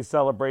Father's Day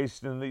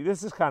celebration,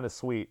 this is kind of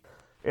sweet,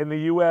 in the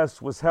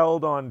U.S. was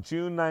held on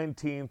June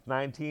 19th,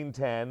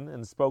 1910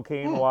 in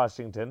Spokane,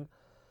 Washington,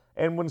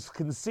 and was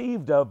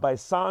conceived of by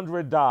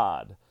Sandra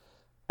Dodd.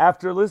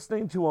 After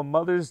listening to a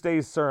Mother's Day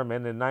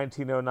sermon in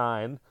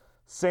 1909,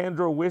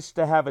 Sandra wished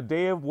to have a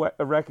day of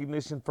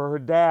recognition for her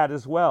dad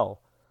as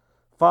well.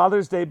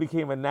 Father's Day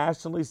became a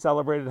nationally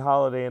celebrated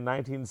holiday in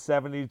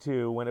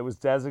 1972 when it was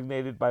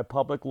designated by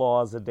public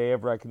law as a day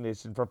of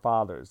recognition for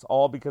fathers,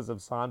 all because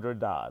of Sandra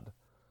Dodd.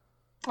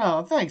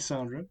 Oh, thanks,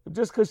 Sandra.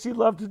 Just because she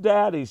loved her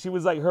daddy. She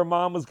was like, her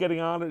mom was getting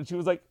on it, and she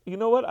was like, you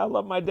know what? I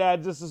love my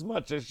dad just as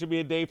much. There should be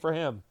a day for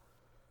him.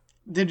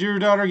 Did your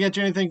daughter get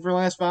you anything for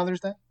last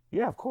Father's Day?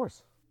 Yeah, of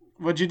course.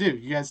 What'd you do?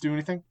 You guys do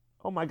anything?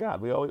 Oh, my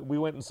God. We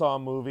went and saw a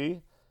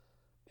movie.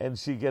 And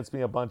she gets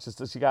me a bunch of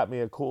stuff. She got me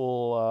a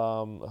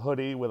cool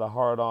hoodie with a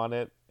heart on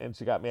it. And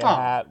she got me a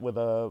hat with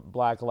a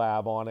black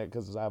lab on it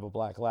because I have a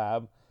black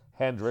lab.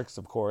 Hendrix,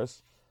 of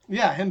course.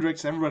 Yeah,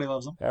 Hendrix. Everybody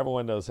loves him.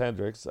 Everyone knows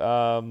Hendrix.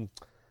 And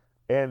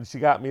she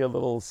got me a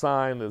little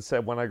sign that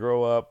said, when I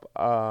grow up,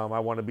 I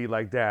want to be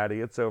like Daddy.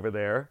 It's over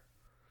there.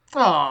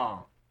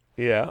 Oh.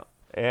 Yeah.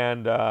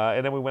 And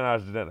then we went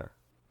out to dinner.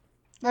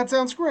 That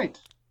sounds great.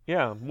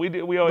 Yeah.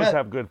 We always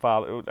have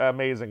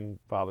amazing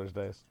Father's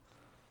Days.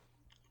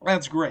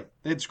 That's great.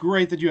 It's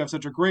great that you have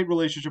such a great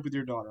relationship with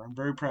your daughter. I'm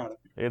very proud of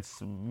you. It's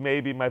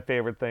maybe my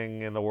favorite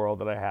thing in the world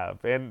that I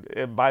have.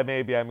 And by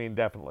maybe, I mean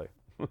definitely.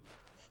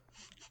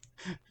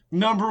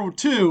 Number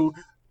 2,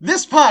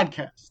 this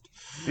podcast.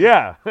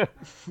 Yeah.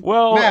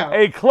 Well, now,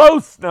 a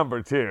close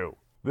number 2,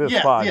 this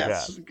podcast.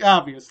 Yes,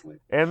 obviously.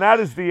 And that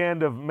is the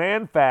end of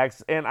Man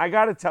Facts. And I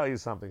got to tell you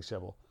something,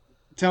 Shibble.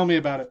 Tell me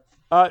about it.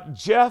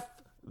 Jeff,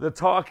 the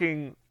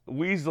talking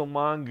weasel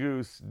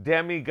mongoose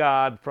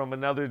demigod from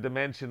another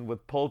dimension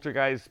with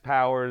poltergeist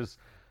powers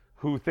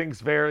who thinks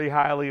very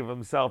highly of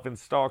himself and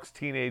stalks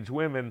teenage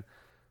women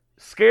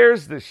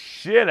scares the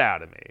shit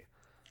out of me.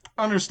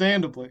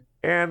 Understandably.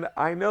 And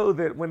I know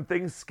that when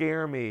things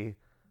scare me,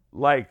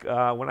 like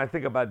when I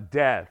think about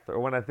death or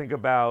when I think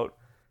about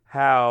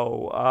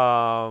how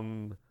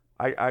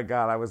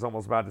I was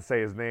almost about to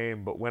say his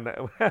name, but when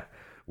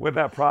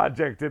that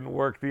project didn't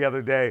work the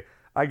other day,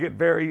 I get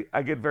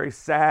very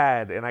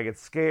sad and I get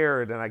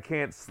scared and I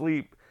can't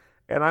sleep.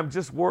 And I'm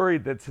just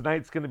worried that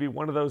tonight's going to be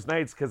one of those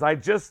nights because I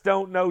just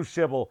don't know,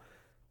 Shibble.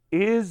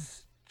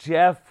 Is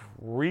Jeff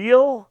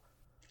real?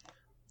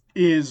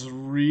 Is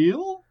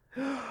real?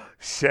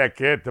 Check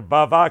it,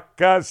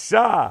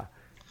 Bavakasha.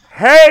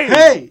 Hey!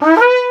 Hey!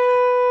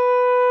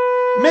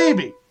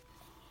 Maybe.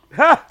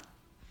 Ha!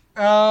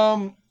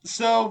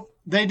 So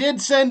they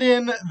did send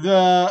in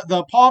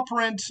the paw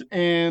print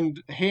and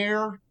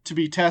hair to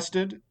be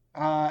tested,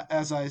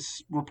 as I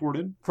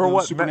reported. For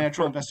what?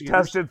 Supernatural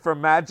investigators. Tested for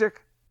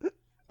magic?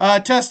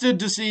 Tested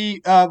to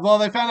see,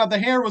 they found out the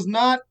hair was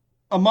not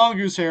a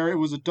mongoose hair, it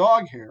was a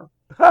dog hair.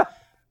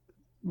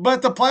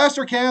 But the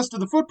plaster cast of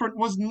the footprint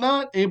was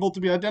not able to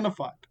be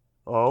identified.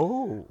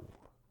 Oh.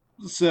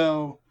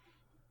 So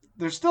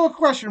there's still a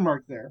question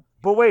mark there.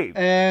 But wait,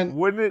 and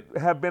wouldn't it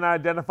have been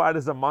identified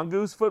as a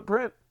mongoose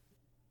footprint?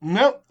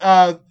 Nope.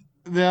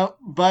 No,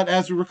 but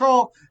as we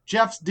recall,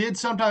 Jeff did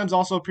sometimes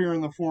also appear in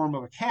the form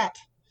of a cat.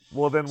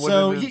 Well, then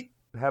wouldn't it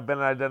have been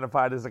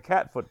identified as a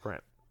cat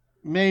footprint?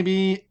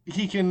 Maybe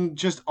he can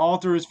just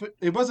alter his foot.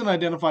 It wasn't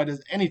identified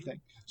as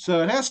anything.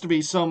 So it has to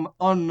be some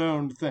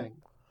unknown thing.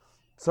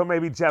 So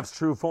maybe Jeff's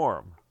true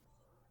form.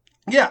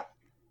 Yeah.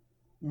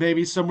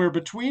 Maybe somewhere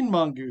between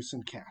mongoose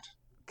and cat.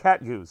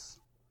 Cat goose.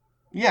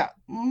 Yeah.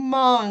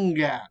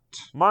 Mongat.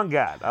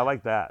 Mongat. I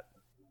like that.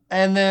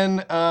 And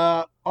then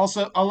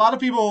also, a lot of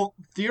people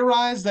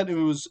theorize that it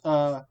was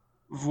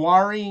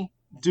Voiri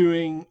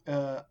doing,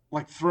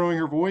 throwing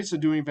her voice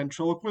and doing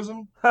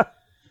ventriloquism.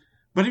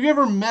 But have you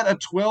ever met a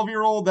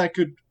 12-year-old that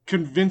could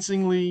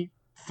convincingly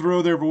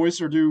throw their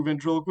voice or do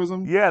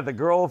ventriloquism? Yeah, the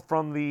girl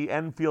from the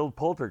Enfield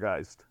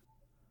Poltergeist.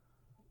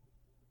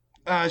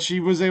 She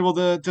was able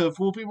to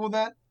fool people with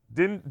that?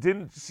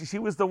 Didn't she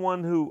was the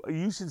one who,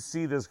 you should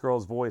see this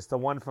girl's voice, the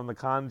one from The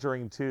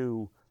Conjuring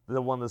 2,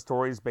 the one the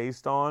story's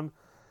based on.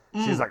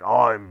 She's like,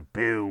 I'm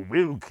Bill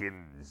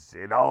Wilkins,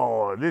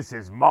 and this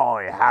is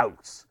my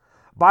house.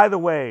 By the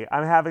way,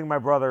 I'm having my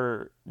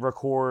brother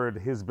record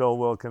his Bill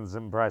Wilkins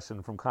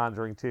impression from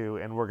Conjuring 2,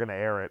 and we're going to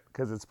air it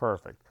because it's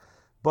perfect.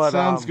 But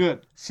sounds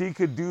good. She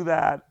could do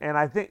that, and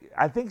I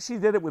think she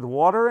did it with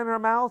water in her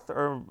mouth,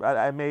 or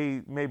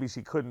maybe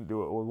she couldn't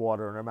do it with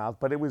water in her mouth,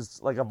 but it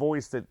was like a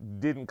voice that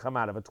didn't come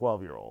out of a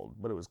 12-year-old,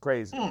 but it was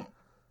crazy.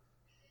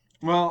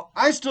 Well,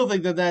 I still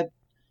think that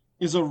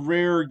is a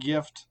rare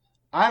gift.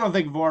 I don't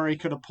think Voiri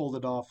could have pulled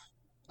it off.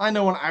 I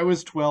know when I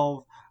was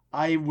 12,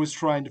 I was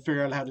trying to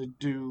figure out how to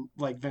do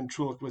like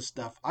ventriloquist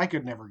stuff. I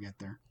could never get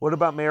there. What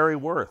about Mary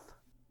Worth?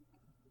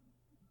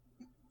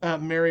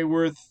 Mary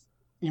Worth,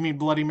 you mean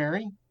Bloody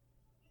Mary?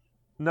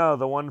 No,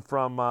 the one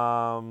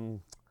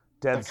from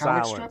Dead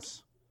Silence.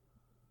 Strips?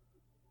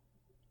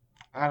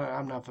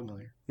 I'm not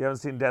familiar. You haven't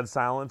seen Dead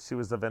Silence? She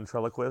was the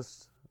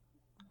ventriloquist.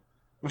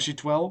 Was she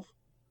 12?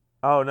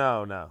 Oh,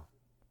 no.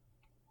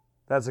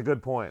 That's a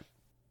good point.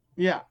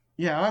 Yeah,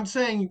 I'm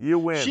saying you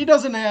win. She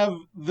doesn't have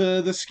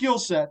the skill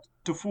set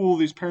to fool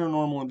these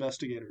paranormal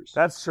investigators.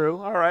 That's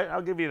true. All right,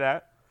 I'll give you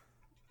that.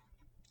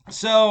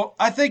 So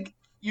I think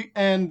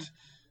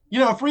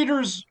if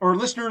readers or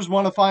listeners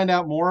want to find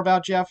out more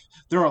about Jeff,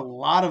 there are a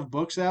lot of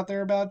books out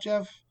there about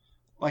Jeff.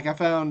 Like I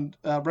found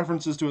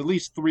references to at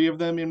least 3 of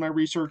them in my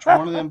research.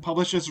 One of them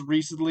published as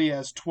recently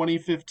as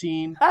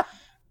 2015.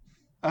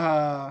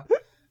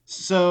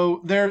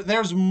 So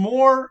there's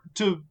more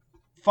to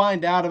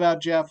find out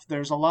about Jeff.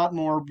 There's a lot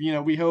more.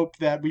 We hope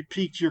that we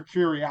piqued your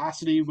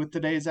curiosity with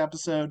today's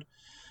episode,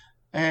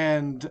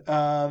 and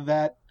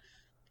that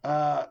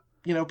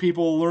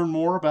people learn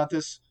more about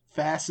this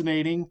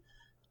fascinating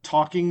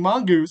talking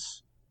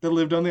mongoose that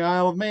lived on the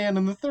Isle of Man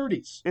in the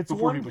 30s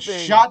before he was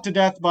shot to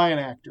death by an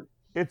actor.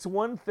 It's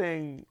one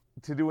thing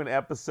to do an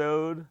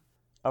episode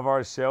of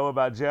our show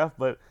about Jeff,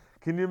 but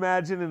can you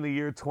imagine in the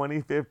year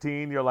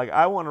 2015, you're like,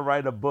 I want to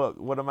write a book.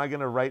 What am I going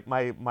to write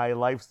my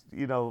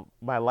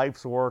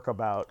life's work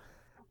about?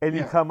 And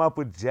you come up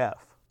with Jeff.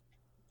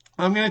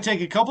 I'm going to take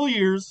a couple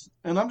years,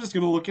 and I'm just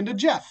going to look into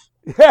Jeff.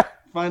 Yeah.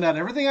 Find out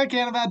everything I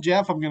can about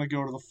Jeff. I'm going to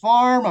go to the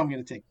farm. I'm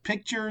going to take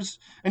pictures.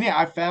 And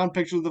I found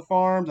pictures of the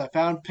farms. I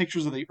found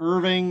pictures of the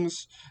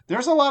Irvings.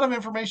 There's a lot of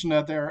information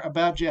out there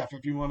about Jeff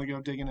if you want to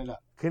go digging it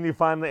up. Can you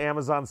find the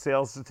Amazon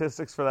sales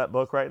statistics for that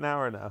book right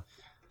now or no?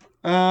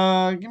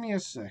 Give me a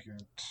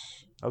second.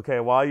 Okay,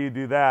 while you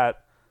do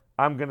that,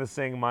 I'm going to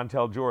sing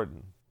Montel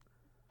Jordan.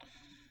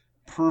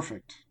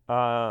 Perfect.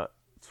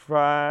 It's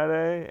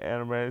Friday,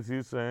 and I'm ready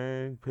to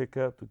sing. Pick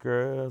up the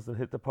girls and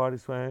hit the party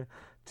swing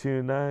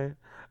tonight.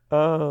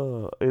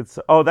 That's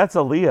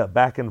Aaliyah,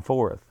 Back and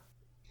Forth.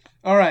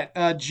 All right.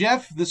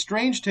 Jeff, The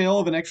Strange Tale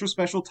of an Extra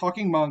Special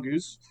Talking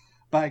Mongoose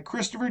by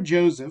Christopher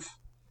Joseph.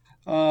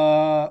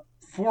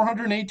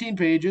 418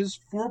 pages,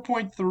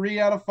 4.3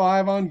 out of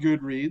 5 on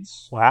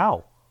Goodreads.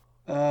 Wow.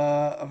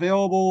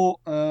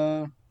 Available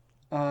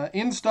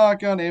in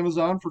stock on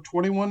Amazon for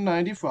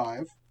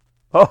 $21.95.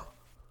 Oh.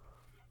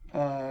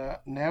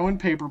 Now in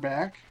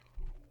paperback.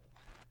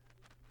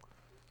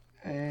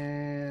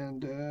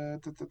 And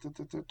you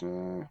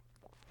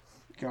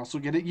can also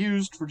get it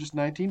used for just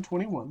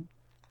 $19.21.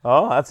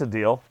 Oh, that's a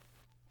deal.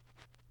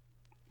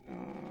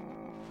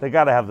 They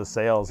got to have the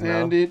sales,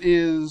 And it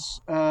is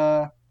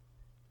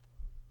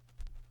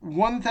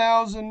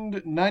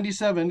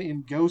 1,097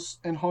 in ghosts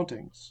and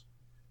hauntings.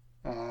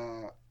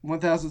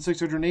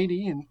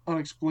 1,680 in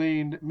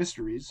unexplained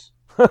mysteries.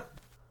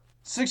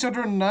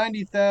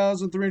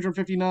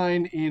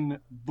 690,359 in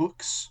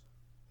books.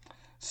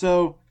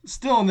 So,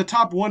 still in the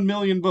top 1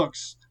 million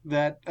books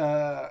that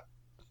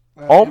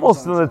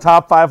almost in the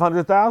top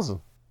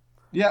 500,000.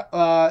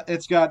 Yeah,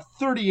 it's got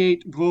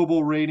 38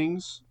 global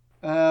ratings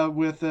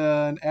with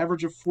an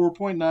average of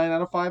 4.9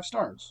 out of 5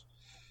 stars.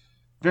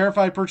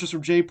 Verified purchase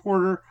from Jay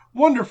Porter.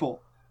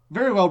 Wonderful.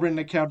 Very well written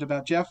account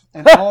about Jeff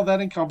and all that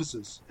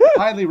encompasses.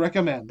 Highly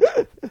recommend.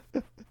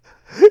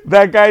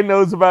 That guy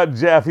knows about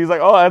Jeff. He's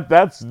like, oh,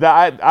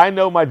 I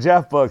know my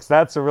Jeff books.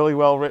 That's a really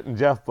well written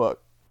Jeff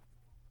book.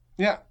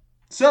 Yeah.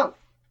 So.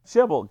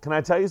 Shibble, can I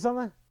tell you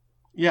something?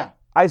 Yeah.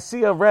 I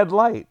see a red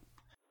light.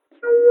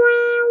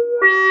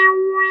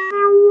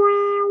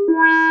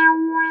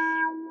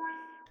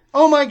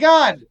 Oh my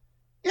God!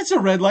 It's a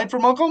red light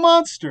from Uncle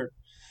Monster.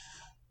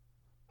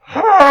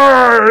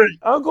 Hi!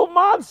 Uncle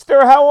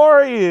Monster, how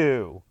are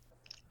you?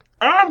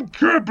 I'm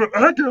good, but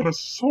I got a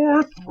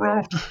sore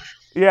throat.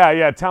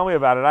 Yeah, tell me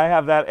about it. I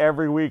have that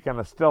every week,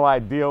 and still I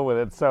deal with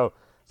it. So,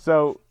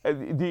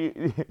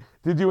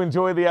 did you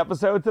enjoy the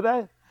episode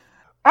today?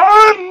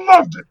 I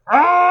loved it.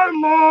 I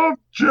love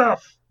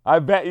Jeff. I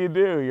bet you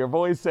do. Your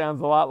voice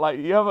sounds a lot like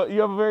you have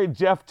a very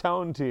Jeff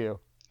tone to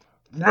you.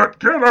 What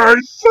can I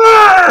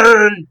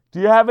say? Do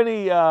you have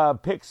any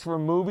picks for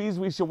movies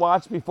we should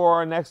watch before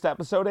our next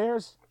episode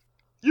airs?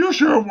 You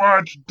should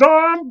watch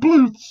Don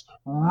Bluth's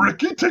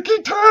Ricky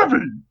Tikki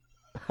Tavi.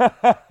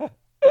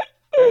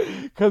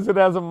 Because it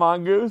has a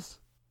mongoose?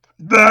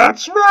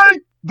 That's right.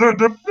 The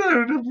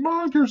definitive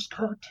mongoose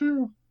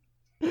cartoon.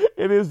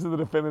 It is the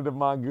definitive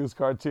mongoose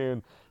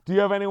cartoon. Do you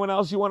have anyone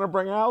else you want to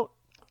bring out?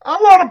 I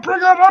want to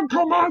bring out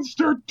Uncle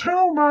Monster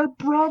too, my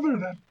brother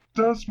that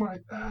does my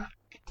act.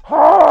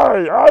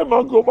 Hi, I'm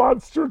Uncle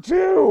Monster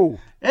too.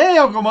 Hey,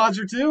 Uncle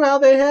Monster 2, how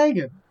they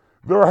hanging?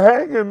 They're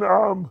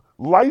hanging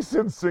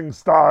licensing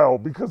style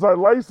because I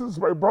license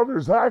my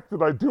brother's act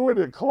and I do it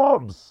at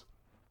clubs.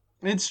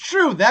 It's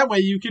true. That way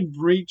you can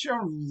reach a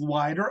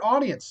wider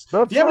audience.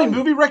 That's Do you have any right.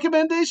 movie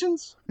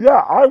recommendations?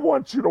 Yeah, I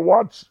want you to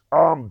watch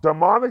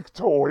Demonic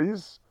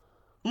Toys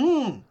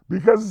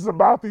because it's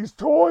about these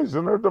toys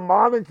and they're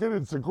demonic and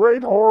it's a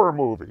great horror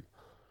movie.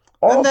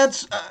 And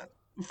that's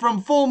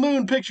from Full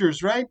Moon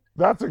Pictures, right?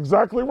 That's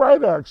exactly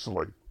right,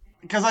 actually.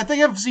 Because I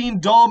think I've seen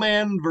Doll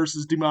Man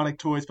versus Demonic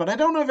Toys, but I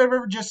don't know if I've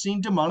ever just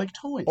seen Demonic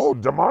Toys. Oh,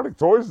 Demonic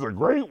Toys is a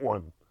great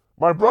one.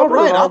 My brother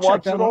right, and I I'll check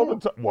watch that it all one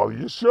the time. Well,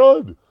 you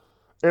should.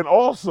 And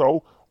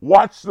also,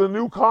 watch the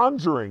new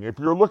Conjuring if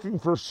you're looking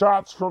for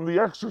shots from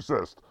The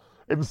Exorcist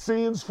and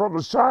scenes from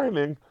The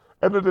Shining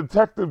and a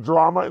detective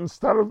drama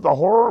instead of the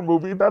horror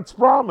movie that's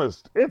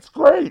promised. It's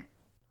great.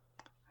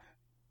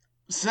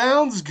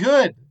 Sounds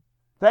good.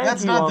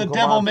 That's not The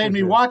Devil Made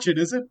Me Watch It,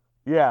 is it?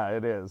 Yeah,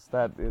 it is.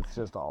 It's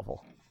just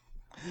awful.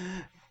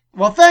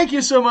 Well, thank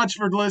you so much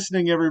for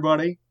listening,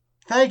 everybody.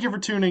 Thank you for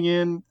tuning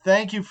in.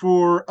 Thank you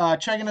for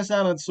checking us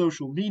out on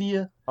social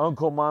media.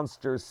 Uncle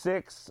Monster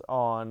 6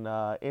 on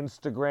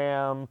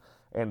Instagram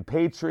and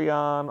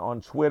Patreon. On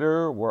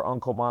Twitter, we're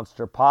Uncle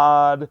Monster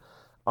Pod.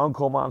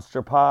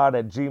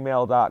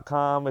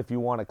 UncleMonsterPod@gmail.com if you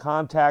want to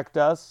contact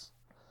us.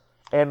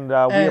 And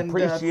we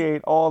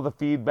appreciate all the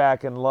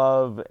feedback and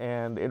love,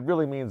 and it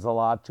really means a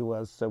lot to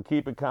us. So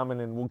keep it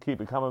coming, and we'll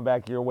keep it coming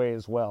back your way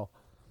as well.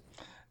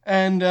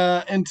 And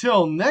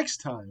until next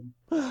time,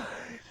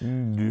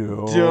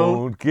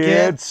 don't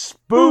get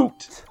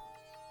spooked.